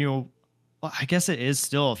know, I guess it is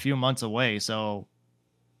still a few months away. So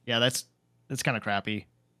yeah, that's kind of crappy.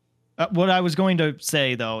 What I was going to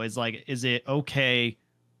say though is like, is it okay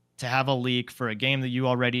to have a leak for a game that you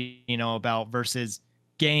already know about versus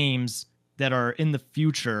games that are in the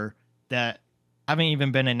future that haven't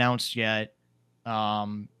even been announced yet,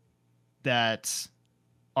 that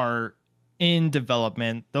are in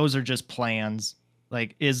development? Those are just plans.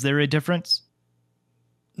 Like, is there a difference?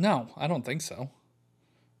 No, I don't think so.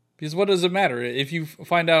 Because what does it matter if you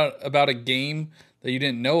find out about a game that you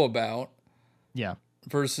didn't know about? Yeah.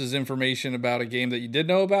 Versus information about a game that you did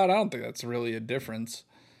know about? I don't think that's really a difference.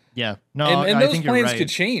 Yeah. No, and I those think plans you're right. could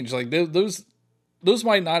change. Like those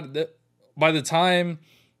might not. By the time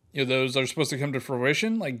those are supposed to come to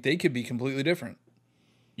fruition, like they could be completely different.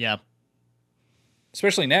 Yeah.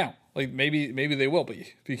 Especially now, like maybe they will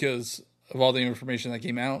be because of all the information that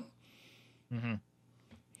came out. Mm-hmm.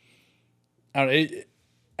 I don't know,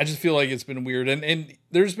 I just feel like it's been weird, and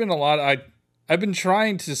there's been a lot. I've been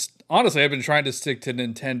trying to stick to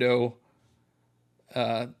Nintendo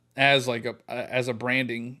as a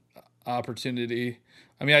branding opportunity.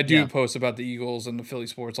 I mean, I do post about the Eagles and the Philly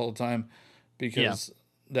sports all the time because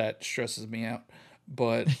that stresses me out.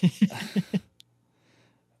 But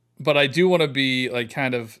but I do want to be like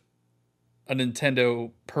kind of a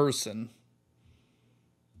Nintendo person.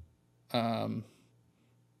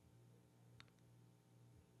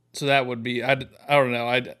 So that would be I don't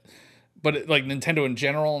know but like Nintendo in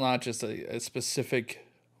general, not just a specific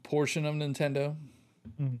portion of Nintendo.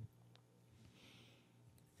 Mm.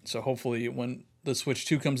 So hopefully when the Switch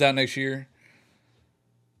 2 comes out next year,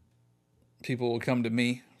 people will come to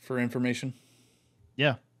me for information.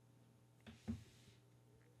 Yeah.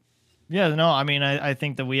 Yeah, no, I mean, I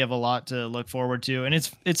think that we have a lot to look forward to. And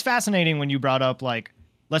it's fascinating when you brought up, like,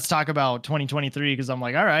 let's talk about 2023, because I'm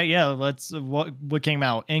like, all right, yeah, let's, what came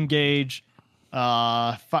out? Engage,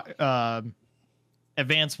 Advance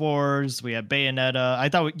Wars, we had Bayonetta. I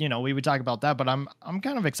thought, we would talk about that, but I'm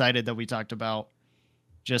kind of excited that we talked about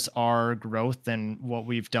just our growth and what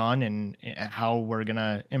we've done and how we're going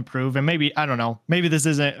to improve. And maybe, I don't know, maybe this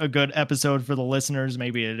isn't a good episode for the listeners.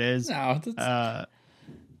 Maybe it is. No,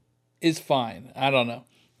 it's fine. I don't know.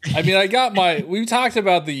 I mean, we talked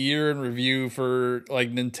about the year in review for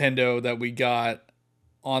like Nintendo that we got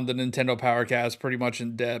on the Nintendo Powercast pretty much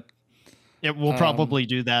in depth. Yeah, we'll probably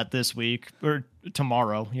do that this week or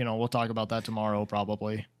tomorrow. We'll talk about that tomorrow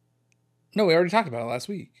probably. No, we already talked about it last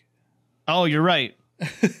week. Oh, you're right.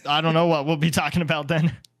 I don't know what we'll be talking about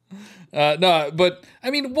then. No, but I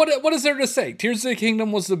mean, what is there to say? Tears of the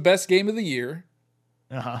Kingdom was the best game of the year.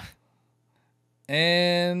 Uh-huh.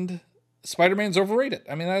 And Spider-Man's overrated.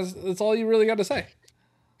 I mean, that's all you really got to say.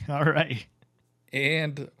 All right.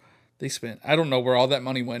 And they spent, I don't know where all that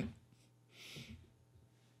money went.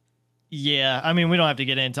 Yeah, I mean, we don't have to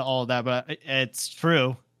get into all of that, but it's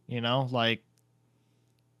true, like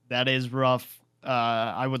that is rough.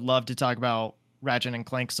 I would love to talk about Ratchet and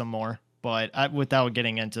Clank some more, but without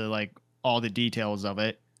getting into like all the details of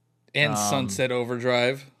it. And Sunset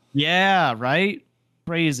Overdrive. Yeah, right?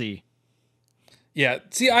 Crazy. Yeah,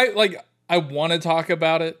 see, I want to talk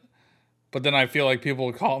about it, but then I feel like people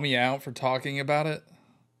will call me out for talking about it.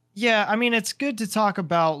 Yeah, I mean, it's good to talk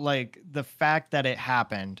about like the fact that it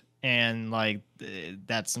happened and like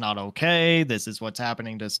that's not okay. This is what's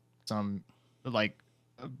happening to some like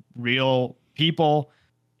real people,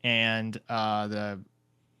 and I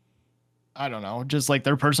don't know, just like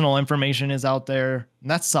their personal information is out there,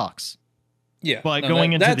 and that sucks. Yeah, but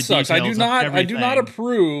going into the sucks. details, I do not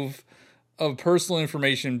approve of personal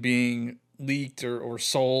information being leaked or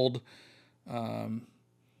sold.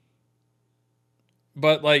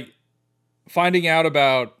 But like finding out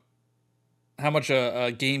about how much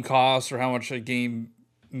a game costs or how much a game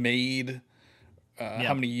made,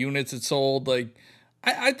 how many units it sold, like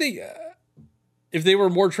I think if they were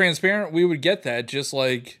more transparent, we would get that, just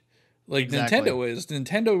like exactly. Nintendo is.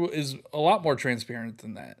 Nintendo is a lot more transparent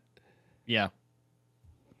than that. Yeah.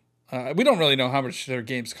 We don't really know how much their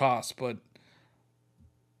games cost, but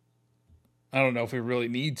I don't know if we really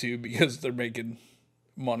need to because they're making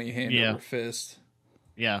money hand over fist.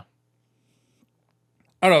 Yeah.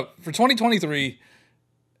 I don't know. For 2023,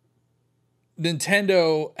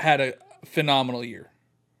 Nintendo had a phenomenal year.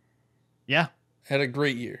 Yeah. Had a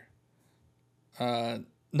great year.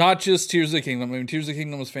 Not just Tears of the Kingdom. I mean, Tears of the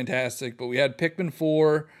Kingdom was fantastic, but we had Pikmin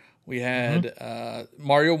 4. We had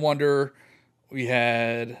Mario Wonder. We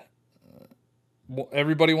had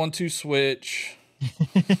Everybody Want to Switch.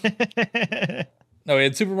 No, we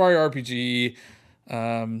had Super Mario RPG.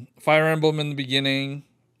 Fire Emblem in the beginning.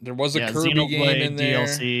 There was a Kirby Xenoblade game in there.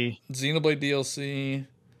 DLC. Xenoblade DLC.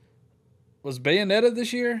 Was Bayonetta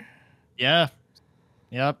this year? Yeah.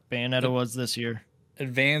 Yep. Bayonetta was this year.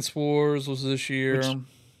 Advance Wars was this year. Which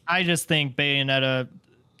I just think Bayonetta,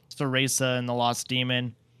 Cereza, and the Lost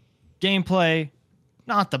Demon gameplay,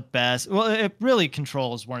 not the best. Well, really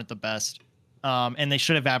controls weren't the best. And they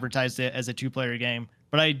should have advertised it as a 2-player game.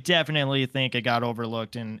 But I definitely think it got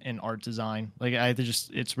overlooked in art design. Like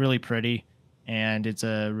it's really pretty, and it's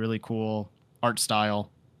a really cool art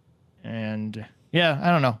style. And yeah, I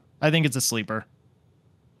don't know. I think it's a sleeper.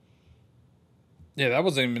 Yeah, that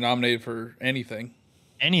wasn't even nominated for anything.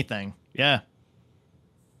 Anything, yeah.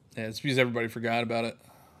 Yeah, it's because everybody forgot about it.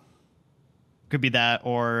 Could be that,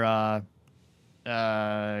 or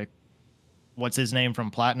what's his name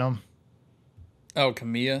from Platinum? Oh,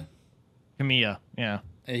 Kamiya. Kamiya, yeah.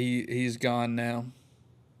 He's gone now.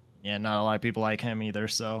 Yeah, not a lot of people like him either,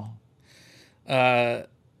 so. Yeah,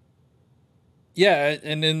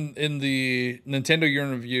 and in the Nintendo Year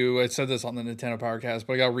in Review, I said this on the Nintendo Powercast,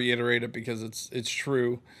 but I gotta reiterate it because it's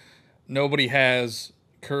true. Nobody has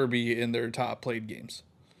Kirby in their top played games.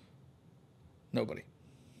 Nobody.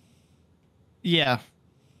 Yeah.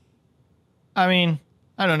 I mean,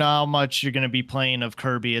 I don't know how much you're gonna be playing of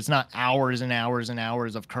Kirby. It's not hours and hours and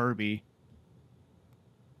hours of Kirby.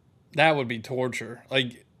 That would be torture.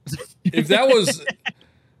 Like, if that was...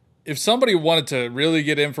 If somebody wanted to really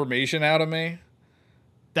get information out of me,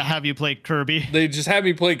 to have you play Kirby, they just have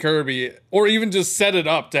me play Kirby, or even just set it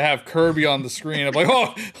up to have Kirby on the screen. I'm like,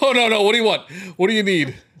 oh no, what do you want? What do you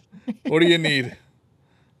need? What do you need?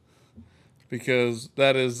 because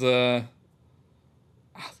that is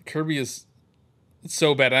Kirby is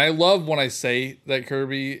so bad. And I love when I say that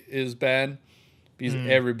Kirby is bad because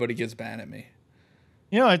everybody gets mad at me.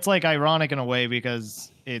 You know, it's like ironic in a way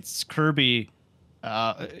because it's Kirby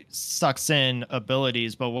sucks in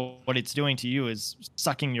abilities, but what it's doing to you is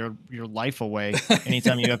sucking your life away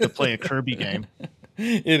anytime you have to play a Kirby game.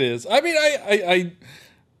 It is. I mean,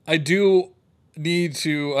 I do need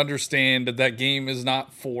to understand that game is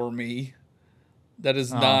not for me. That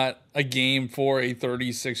is not a game for a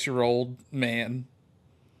 36-year-old man.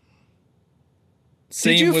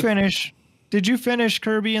 Did you finish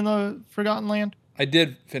Kirby in the Forgotten Land? I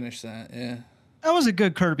did finish that, yeah. That was a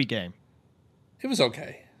good Kirby game. It was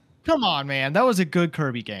okay. Come on, man. That was a good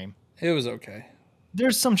Kirby game. It was okay.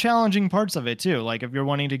 There's some challenging parts of it, too. Like if you're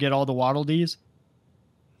wanting to get all the Waddle Dees.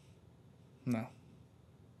 No.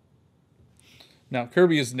 No,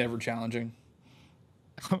 Kirby is never challenging.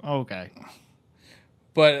 Okay.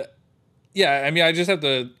 But, yeah, I mean, I just have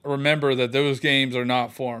to remember that those games are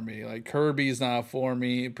not for me. Like, Kirby's not for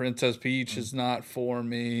me. Princess Peach is not for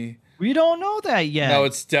me. We don't know that yet. No,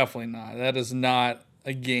 it's definitely not. That is not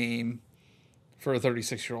a game for a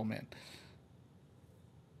 36-year-old man.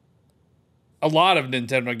 A lot of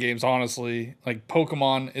Nintendo games, honestly, like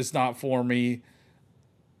Pokemon is not for me.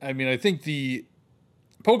 I mean, I think the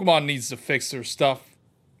Pokemon needs to fix their stuff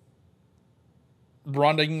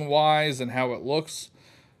running wise and how it looks.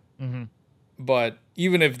 Mm-hmm. But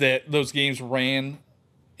even if those games ran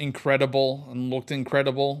incredible and looked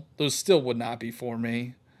incredible, those still would not be for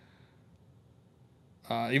me.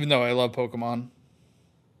 Even though I love Pokemon.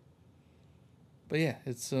 But yeah,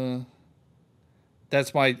 it's there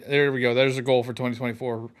we go. There's a goal for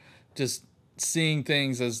 2024. Just seeing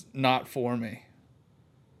things as not for me.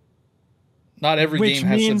 Not every game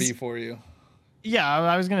has to be for you. Yeah,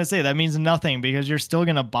 I was going to say that means nothing because you're still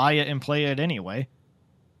going to buy it and play it anyway.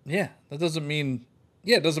 Yeah, that doesn't mean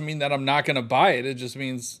it doesn't mean that I'm not going to buy it. It just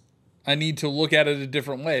means I need to look at it a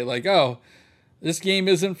different way. Like, oh, this game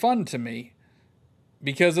isn't fun to me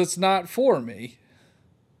because it's not for me.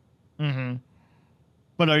 Mm-hmm.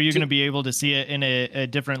 But are you going to be able to see it in a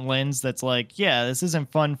different lens that's like, yeah, this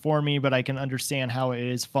isn't fun for me, but I can understand how it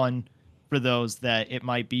is fun for those that it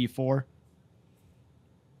might be for?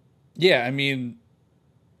 Yeah, I mean,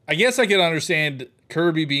 I guess I could understand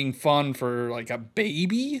Kirby being fun for like a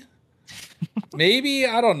baby. Maybe,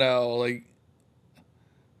 I don't know, like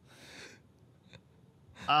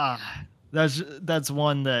that's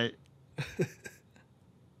one that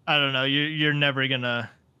I don't know, you're never going to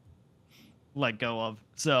let go of.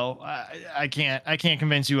 So I can't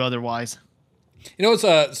convince you otherwise. You know,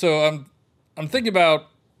 it's so I'm thinking about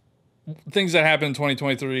things that happened in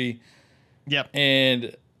 2023. Yep.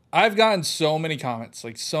 And I've gotten so many comments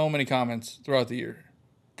throughout the year.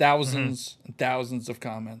 Thousands and thousands of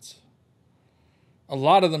comments. A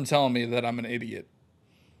lot of them telling me that I'm an idiot.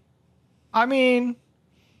 I mean,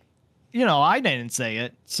 you know, I didn't say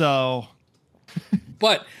it, so.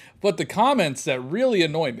 But the comments that really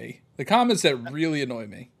annoy me,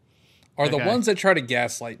 are the ones that try to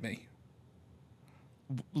gaslight me.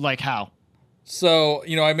 Like how? So,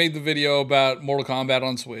 you know, I made the video about Mortal Kombat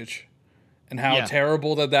on Switch and how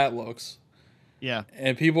terrible that looks. Yeah.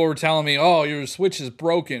 And people were telling me, oh, your Switch is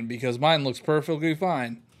broken because mine looks perfectly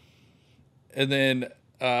fine. And then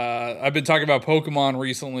I've been talking about Pokemon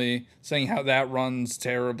recently, saying how that runs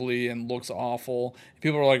terribly and looks awful.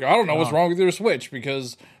 People are like, I don't know what's wrong with your Switch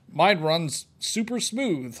because mine runs super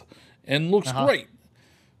smooth and looks great.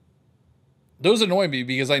 Those annoy me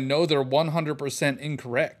because I know they're 100%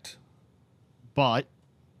 incorrect. But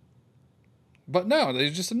no, they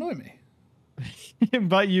just annoy me.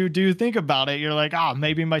 But you do think about it. You're like,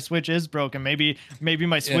 maybe my Switch is broken. Maybe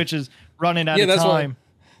my Switch is running out of time.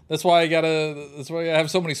 That's why I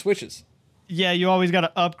have so many Switches. Yeah, you always got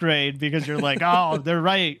to upgrade because you're like, oh, they're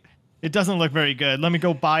right. It doesn't look very good. Let me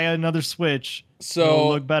go buy another Switch. So it'll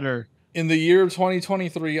look better. In the year of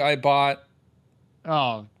 2023, I bought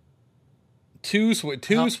two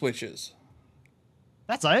Switches.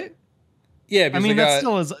 That's it. Yeah, I mean that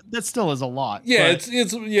still is a lot. Yeah,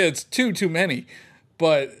 it's too many.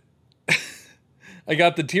 But I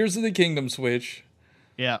got the Tears of the Kingdom Switch.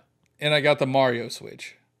 Yeah. And I got the Mario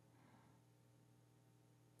Switch.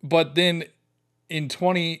 But then in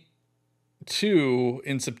 22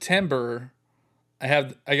 in September,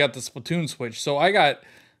 I got the Splatoon Switch. So I got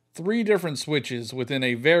 3 different Switches within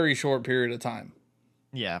a very short period of time.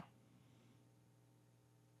 Yeah.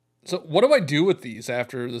 So what do I do with these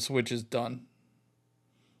after the Switch is done?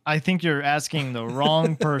 I think you're asking the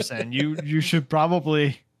wrong person. You should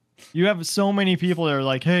probably. You have so many people that are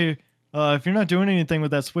like, hey, If you're not doing anything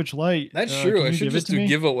with that Switch Lite, That's true. can I you should give it just to do me?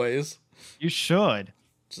 giveaways. You should.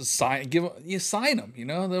 Just sign them. You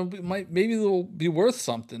know, maybe they'll be worth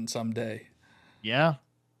something someday. Yeah.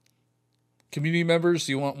 Community members,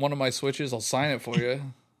 you want one of my Switches? I'll sign it for you.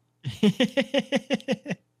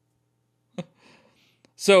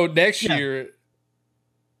 So next Yeah. year,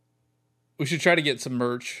 we should try to get some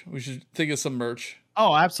merch. We should think of some merch.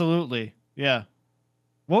 Oh, absolutely. Yeah.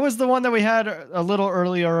 What was the one that we had a little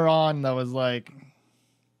earlier on that was like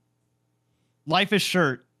Life is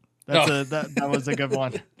shirt? That was a good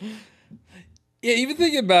one. Yeah, even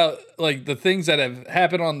thinking about like the things that have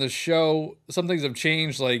happened on the show, some things have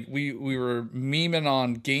changed. Like we were memeing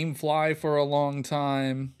on GameFly for a long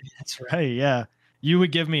time. That's right. Yeah. You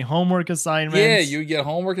would give me homework assignments. Yeah, you would get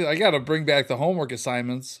homework. I got to bring back the homework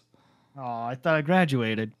assignments. Oh, I thought I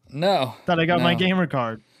graduated. No. Thought I got no. my gamer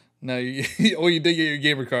card. No, you did get your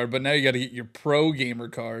gamer card, but now you got to get your pro gamer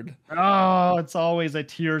card. Oh, it's always a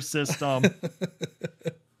tier system.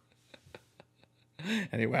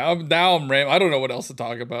 Anyway, I'm I don't know what else to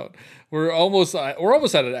talk about. We're almost at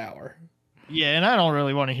an hour. Yeah, and I don't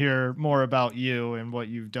really want to hear more about you and what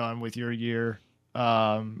you've done with your year,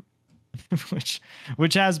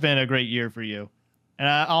 which has been a great year for you. And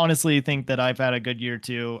I honestly think that I've had a good year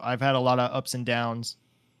too. I've had a lot of ups and downs,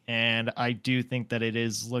 and I do think that it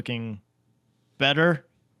is looking better.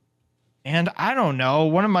 And I don't know.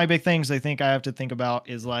 One of my big things I think I have to think about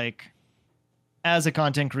is like, as a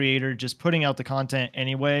content creator, just putting out the content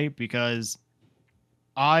anyway, because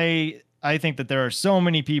I think that there are so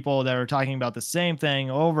many people that are talking about the same thing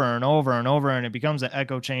over and over and over, and it becomes an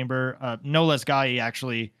echo chamber. No Less Guy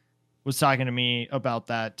actually was talking to me about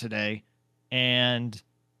that today, and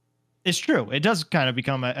it's true. It does kind of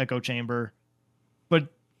become an echo chamber, but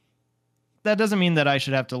that doesn't mean that I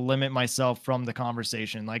should have to limit myself from the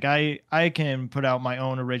conversation. Like I can put out my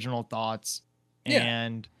own original thoughts,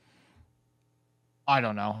 and I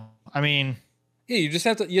don't know. I mean, yeah, you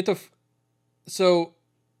have to. So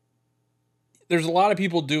there's a lot of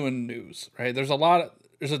people doing news, right? There's a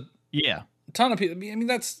ton of people. I mean,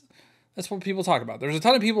 that's what people talk about. There's a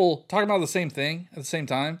ton of people talking about the same thing at the same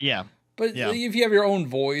time. Yeah. But if you have your own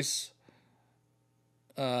voice,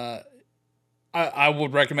 I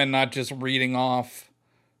would recommend not just reading off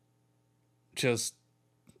just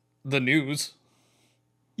the news.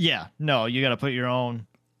 Yeah. No, you got to put your own.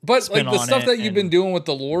 But like the stuff that you've been doing with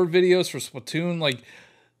the lore videos for Splatoon, like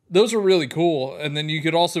those are really cool. And then you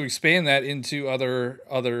could also expand that into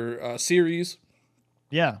other series.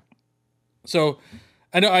 Yeah. So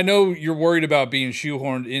I know you're worried about being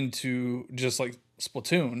shoehorned into just like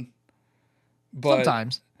Splatoon, but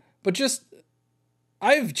sometimes. But just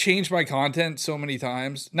I've changed my content so many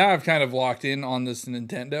times. Now I've kind of locked in on this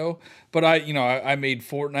Nintendo, but I made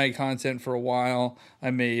Fortnite content for a while.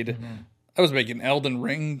 I was making Elden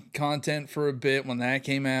Ring content for a bit when that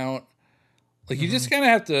came out. Like you just kind of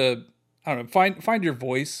have to, I don't know, find your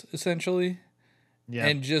voice essentially. Yeah.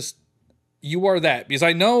 And just, you are that. Because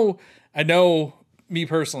I know me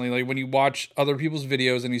personally, like when you watch other people's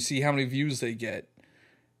videos and you see how many views they get,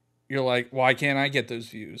 you're like, why can't I get those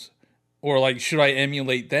views? Or like, should I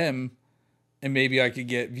emulate them and maybe I could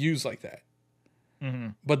get views like that?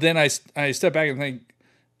 Mm-hmm. But then I step back and think,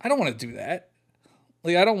 I don't want to do that.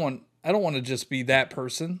 Like, I don't want to just be that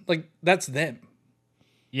person. Like, that's them.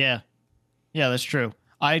 Yeah. Yeah, that's true.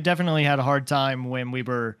 I definitely had a hard time when we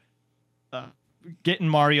were getting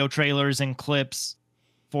Mario trailers and clips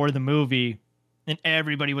for the movie, and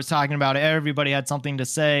everybody was talking about it. Everybody had something to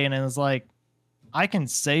say, and it was like, I can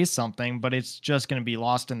say something, but it's just going to be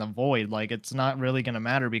lost in the void. Like, it's not really going to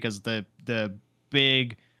matter because the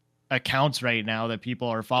big accounts right now that people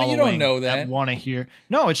are following, but you don't know that want to hear.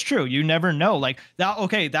 No, it's true. You never know. Like that.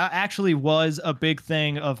 Okay. That actually was a big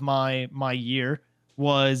thing of my year.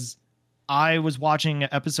 Was I was watching an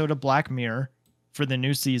episode of Black Mirror for the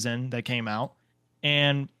new season that came out,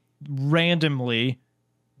 and randomly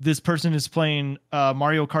this person is playing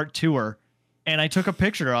Mario Kart Tour, and I took a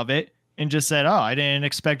picture of it and just said, oh, I didn't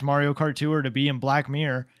expect Mario Kart Tour to be in Black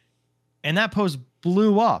Mirror. And that post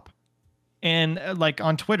blew up. And like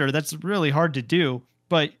on Twitter, that's really hard to do.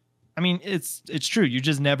 But I mean, it's true. You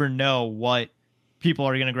just never know what people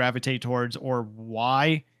are going to gravitate towards or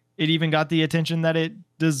why it even got the attention that it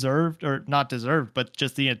deserved, or not deserved, but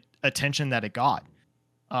just the attention that it got.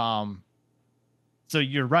 So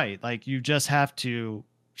you're right. Like you just have to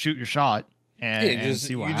shoot your shot and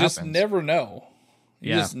see what happens. You just never know.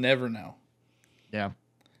 You just never know. Yeah.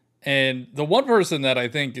 And the one person that I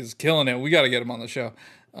think is killing it, we got to get him on the show,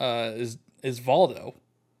 is Valdo.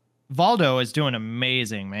 Valdo is doing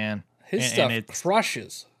amazing, man. His stuff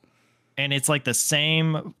crushes. And it's like the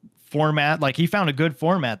same format. Like he found a good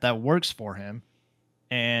format that works for him.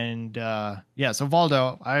 And yeah, so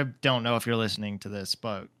Valdo, I don't know if you're listening to this,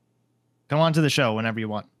 but come on to the show whenever you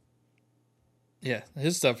want. Yeah,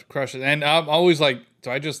 his stuff crushes. And I'm always like,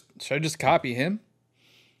 should I just copy him?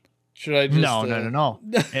 Should I just No.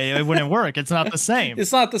 It wouldn't work. It's not the same.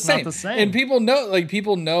 It's not the same. And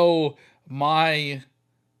people know my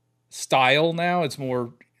style now. It's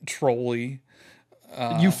more trolly.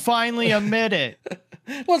 You finally admit it.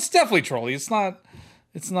 Well, it's definitely trolly. It's not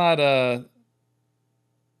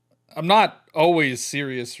I'm not always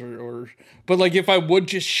serious but like if I would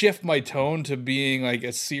just shift my tone to being like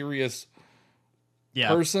a serious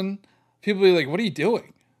person, people would be like, what are you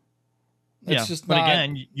doing? That's just but not...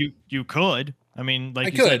 again, you could. I mean,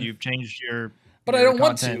 like you said, you've changed your But I don't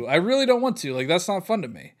want to. I really don't want to. Like, that's not fun to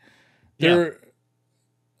me. They're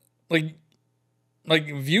like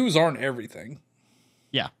views aren't everything.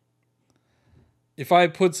 Yeah. If I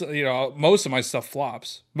put, most of my stuff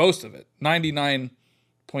flops. Most of it.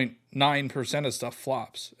 99.9% of stuff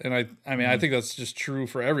flops. And I mean, I think that's just true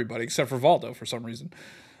for everybody except for Valdo for some reason.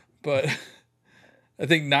 But I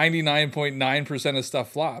think 99.9% of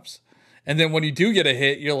stuff flops. And then when you do get a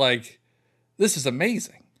hit, you're like, this is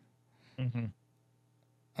amazing. Mm-hmm.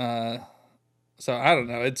 So I don't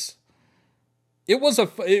know. It was a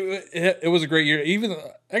great year. Even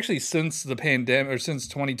actually since the pandemic or since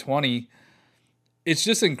 2020, it's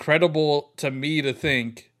just incredible to me to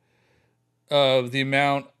think of the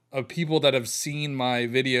amount of people that have seen my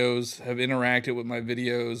videos, have interacted with my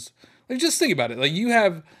videos. Like, just think about it. Like, you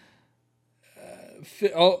have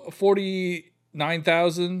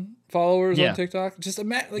 49,000 followers on TikTok. Just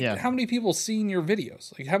imagine, how many people seen your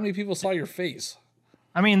videos? Like, how many people saw your face?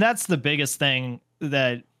 I mean, that's the biggest thing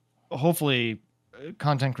that hopefully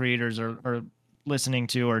content creators are listening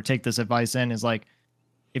to or take this advice in is like,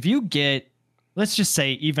 if you get, let's just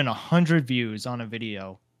say even 100 views on a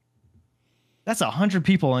video, that's 100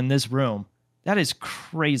 people in this room. That is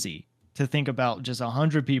crazy to think about, just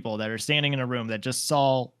 100 people that are standing in a room that just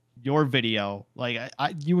saw your video. Like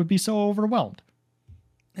you would be so overwhelmed.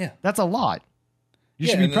 Yeah. That's a lot. You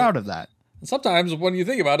should be proud of that. Sometimes when you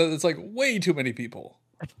think about it, it's like way too many people.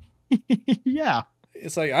 Yeah.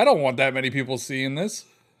 It's like, I don't want that many people seeing this.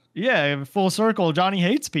 Yeah, full circle. Johnny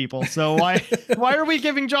hates people. So why are we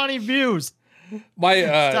giving Johnny views?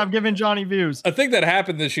 Stop giving Johnny views. A thing that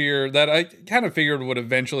happened this year that I kind of figured would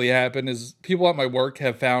eventually happen is people at my work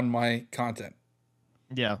have found my content.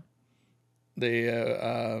 Yeah. They,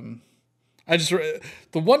 the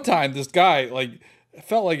one time this guy, like,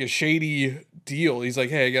 felt like a shady deal. He's like,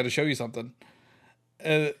 hey, I got to show you something.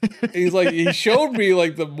 And he's like, he showed me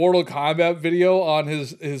like the Mortal Kombat video on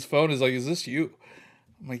his phone. He's like, is this you?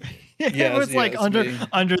 I'm like, yeah, it was like under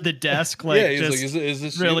the desk. Like, he's like, is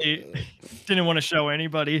this really you? Didn't want to show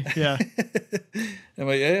anybody. Yeah. I'm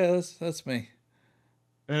like, yeah, that's me.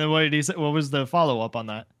 And then what did he say? What was the follow up on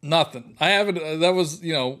that? Nothing. I haven't. That was,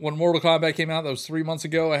 when Mortal Kombat came out. That was 3 months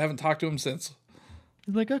ago. I haven't talked to him since.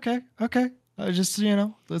 He's like, okay. Just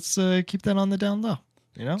let's keep that on the down low.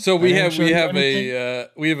 So we have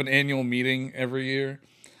an annual meeting every year,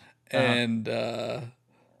 and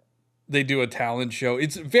they do a talent show.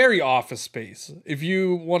 It's very Office Space. If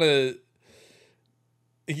you want to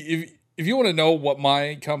know what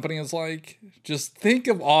my company is like, just think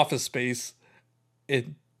of Office Space.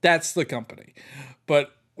 That's the company.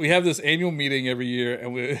 But we have this annual meeting every year,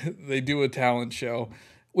 and they do a talent show,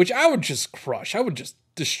 which I would just crush. I would just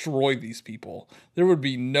destroy these people. There would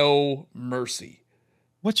be no mercy.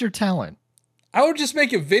 What's your talent? I would just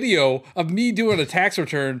make a video of me doing a tax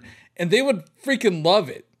return, and they would freaking love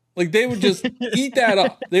it. Like, they would just eat that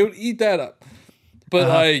up. They would eat that up. But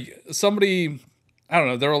like somebody, I don't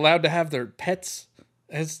know, they're allowed to have their pets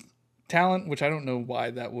as talent, which I don't know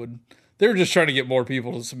why that would. They were just trying to get more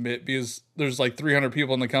people to submit because there's like 300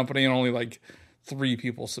 people in the company and only like 3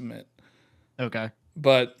 people submit. Okay.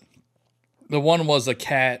 But the one was a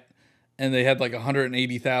cat, and they had like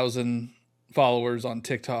 180,000 followers on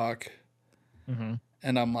TikTok. Mm-hmm.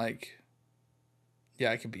 And I'm like,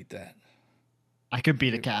 yeah, I could beat that. I could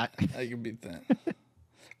beat a cat. I could beat that.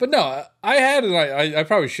 But no, I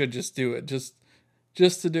probably should just do it, just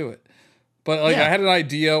to do it. But like, I had an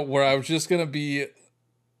idea where I was just going to be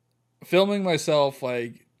filming myself,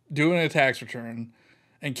 like doing a tax return,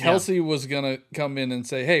 and Kelsey was going to come in and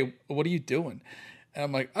say, hey, what are you doing? And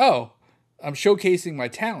I'm like, oh, I'm showcasing my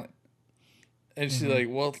talent. And she's like,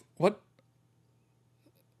 well, what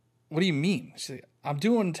do you mean? She's like, I'm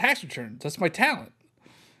doing a tax return. That's my talent.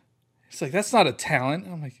 She's like, that's not a talent.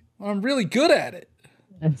 I'm like, well, I'm really good at it.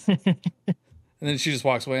 And then she just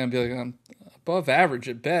walks away and be like, I'm above average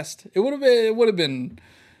at best. It would have been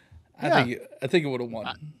I think it would have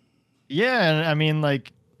won. Yeah, and I mean,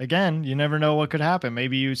 like, again, you never know what could happen.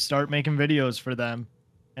 Maybe you start making videos for them,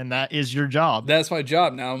 and that is your job. That's my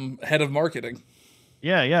job now. I'm head of marketing.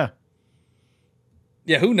 Yeah, yeah.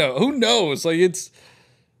 Yeah, who knows? Who knows? Like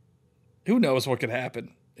who knows what could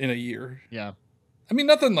happen in a year? Yeah. I mean,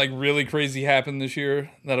 nothing like really crazy happened this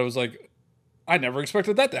year that I was like, I never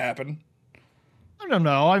expected that to happen. I don't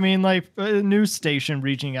know. I mean, like, a news station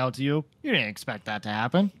reaching out to you, you didn't expect that to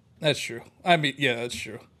happen. That's true. I mean, yeah, that's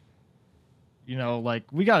true. You know, like,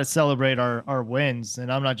 we got to celebrate our wins.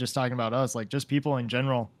 And I'm not just talking about us, like, just people in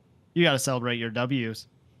general. You got to celebrate your W's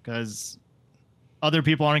because other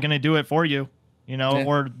people aren't going to do it for you, you know, Yeah.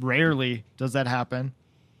 or rarely does that happen.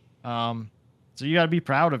 So you got to be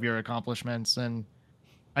proud of your accomplishments. And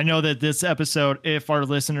I know that this episode, if our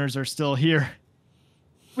listeners are still here,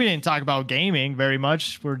 we didn't talk about gaming very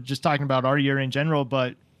much. We're just talking about our year in general,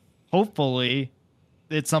 but hopefully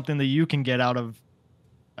it's something that you can get out of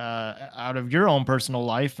your own personal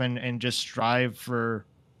life and just strive for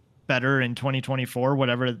better in 2024,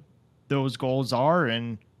 whatever those goals are.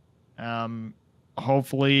 And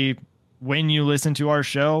hopefully when you listen to our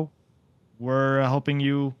show, we're helping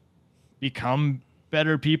you become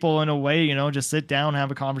better people in a way, you know, just sit down,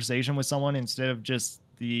 have a conversation with someone instead of just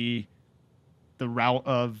the route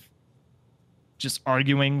of just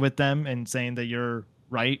arguing with them and saying that you're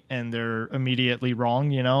right and they're immediately wrong,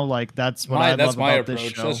 you know, like that's what I love about this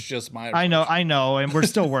show. That's just my approach. I know, and we're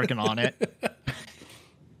still working on it.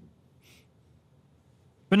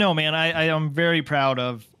 But no, man, I am very proud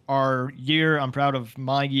of our year. I'm proud of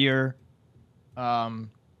my year.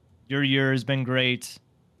 Your year has been great.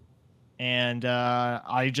 And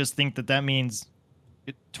I just think that means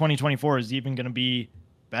 2024 is even going to be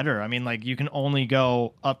better. I mean, like, you can only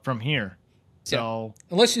go up from here. So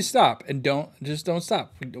yeah. Unless you stop and don't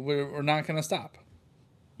stop. We're not going to stop.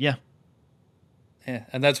 Yeah. Yeah.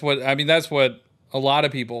 And that's what a lot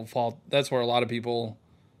of people fall. That's where a lot of people,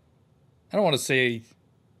 I don't want to say,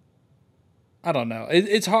 I don't know.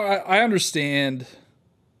 It's hard. I understand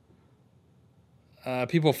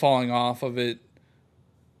people falling off of it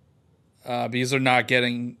because they're not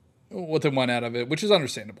getting what they want out of it, which is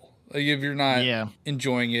understandable. Like, if you're not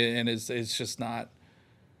enjoying it and it's just not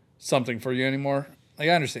something for you anymore, like,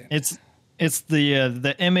 I understand. It's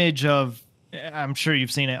the image of, I'm sure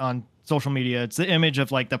you've seen it on social media. It's the image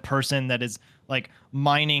of like the person that is like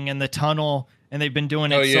mining in the tunnel and they've been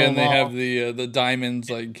doing it so long. And they have the diamonds,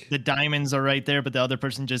 like the diamonds are right there, but the other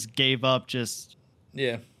person just gave up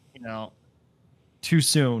you know, too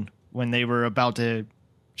soon when they were about to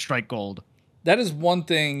strike gold. That is one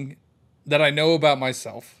thing that I know about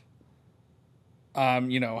myself.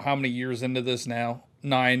 You know, how many years into this now?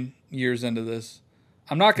 9 years into this.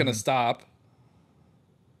 I'm not going to stop.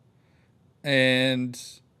 And,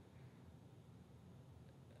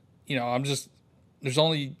 you know, there's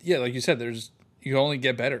only, like you said, you can only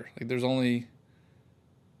get better. Like, you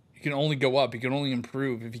can only go up. You can only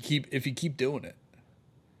improve if you keep doing it.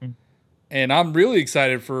 And I'm really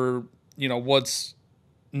excited for, you know, what's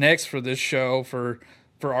next for this show, for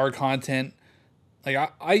our content.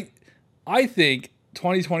 Like, I think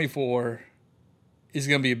 2024 is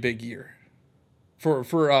going to be a big year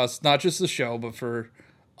for us, not just the show, but for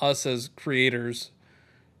us as creators,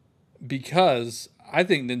 because I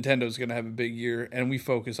think Nintendo's going to have a big year and we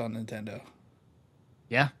focus on Nintendo.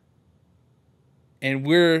 Yeah. And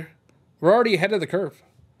we're already ahead of the curve.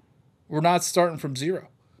 We're not starting from zero.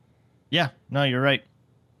 Yeah, no, you're right.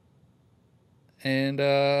 And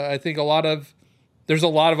I think there's a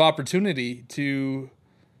lot of opportunity to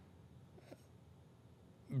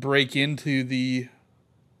break into the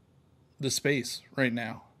space right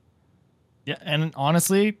now. Yeah, and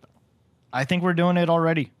honestly, I think we're doing it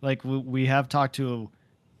already. Like, we have talked to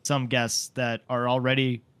some guests that are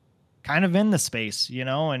already kind of in the space, you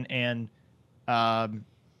know, and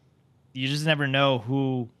you just never know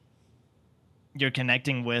who you're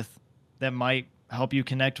connecting with that might help you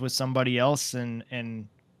connect with somebody else,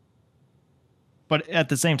 but at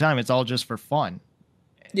the same time, it's all just for fun.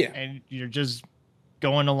 Yeah. And you're just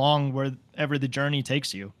going along wherever the journey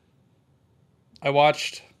takes you. I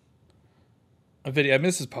watched a video. I mean,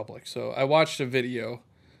 this is public, so I watched a video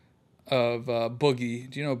of Boogie.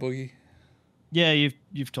 Do you know Boogie? Yeah,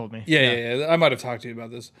 you've told me. Yeah. I might have talked to you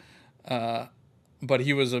about this. But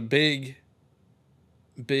he was a big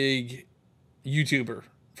YouTuber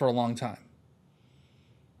for a long time.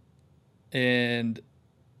 And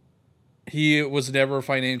he was never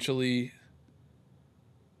financially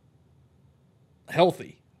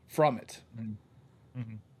healthy from it.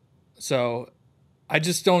 Mm-hmm. So I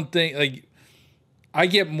just don't think, like, I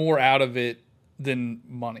get more out of it than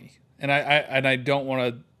money. and I don't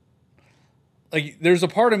want to. Like, there's a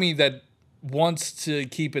part of me that wants to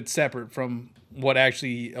keep it separate from what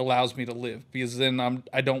actually allows me to live, because then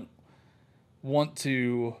I don't want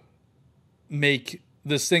to make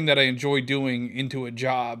this thing that I enjoy doing into a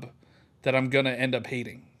job that I'm gonna end up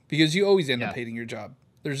hating, because you always end up hating your job.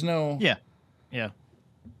 There's no. Yeah.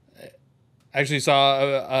 I actually saw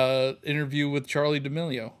a interview with Charlie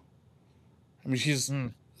D'Amelio. I mean, she's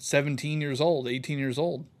 17 years old, 18 years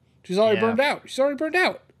old. She's already burned out. She's already burned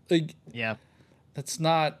out. Like, that's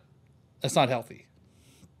not healthy.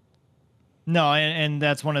 No, and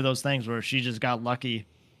that's one of those things where she just got lucky,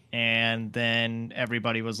 and then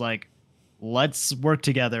everybody was like, let's work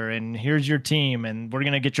together, and here's your team, and we're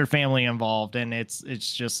gonna get your family involved, and it's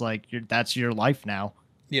just like that's your life now.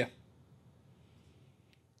 Yeah.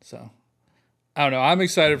 So, I don't know. I'm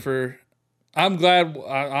excited for. I'm glad.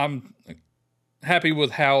 I'm happy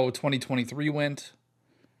with how 2023 went.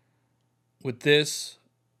 With this,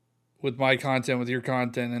 with my content, with your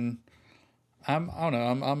content, and I don't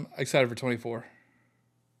know. I'm excited for 24.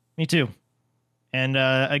 Me too. And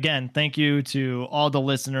again, thank you to all the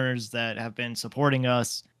listeners that have been supporting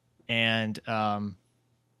us and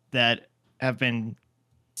that have been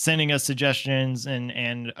sending us suggestions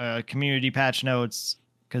and community patch notes,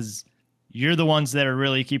 because you're the ones that are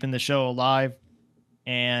really keeping the show alive.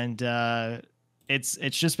 And it's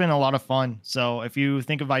just been a lot of fun. So if you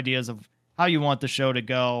think of ideas of how you want the show to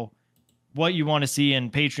go, what you want to see in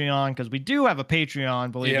Patreon, because we do have a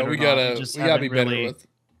Patreon, believe it or not. We gotta be better with.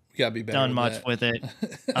 We gotta be better. Done much with it.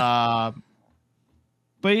 But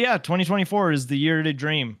yeah, 2024 is the year to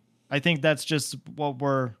dream. I think that's just what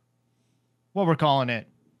we're calling it.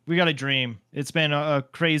 We got to dream. It's been a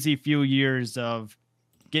crazy few years of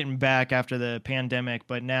getting back after the pandemic,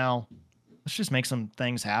 but now let's just make some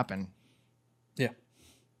things happen. Yeah.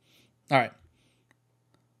 All right.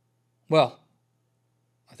 Well,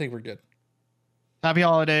 I think we're good. Happy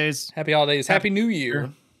holidays. Happy holidays. Happy New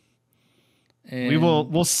Year. And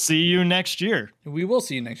we'll see you next year. We will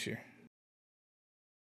see you next year.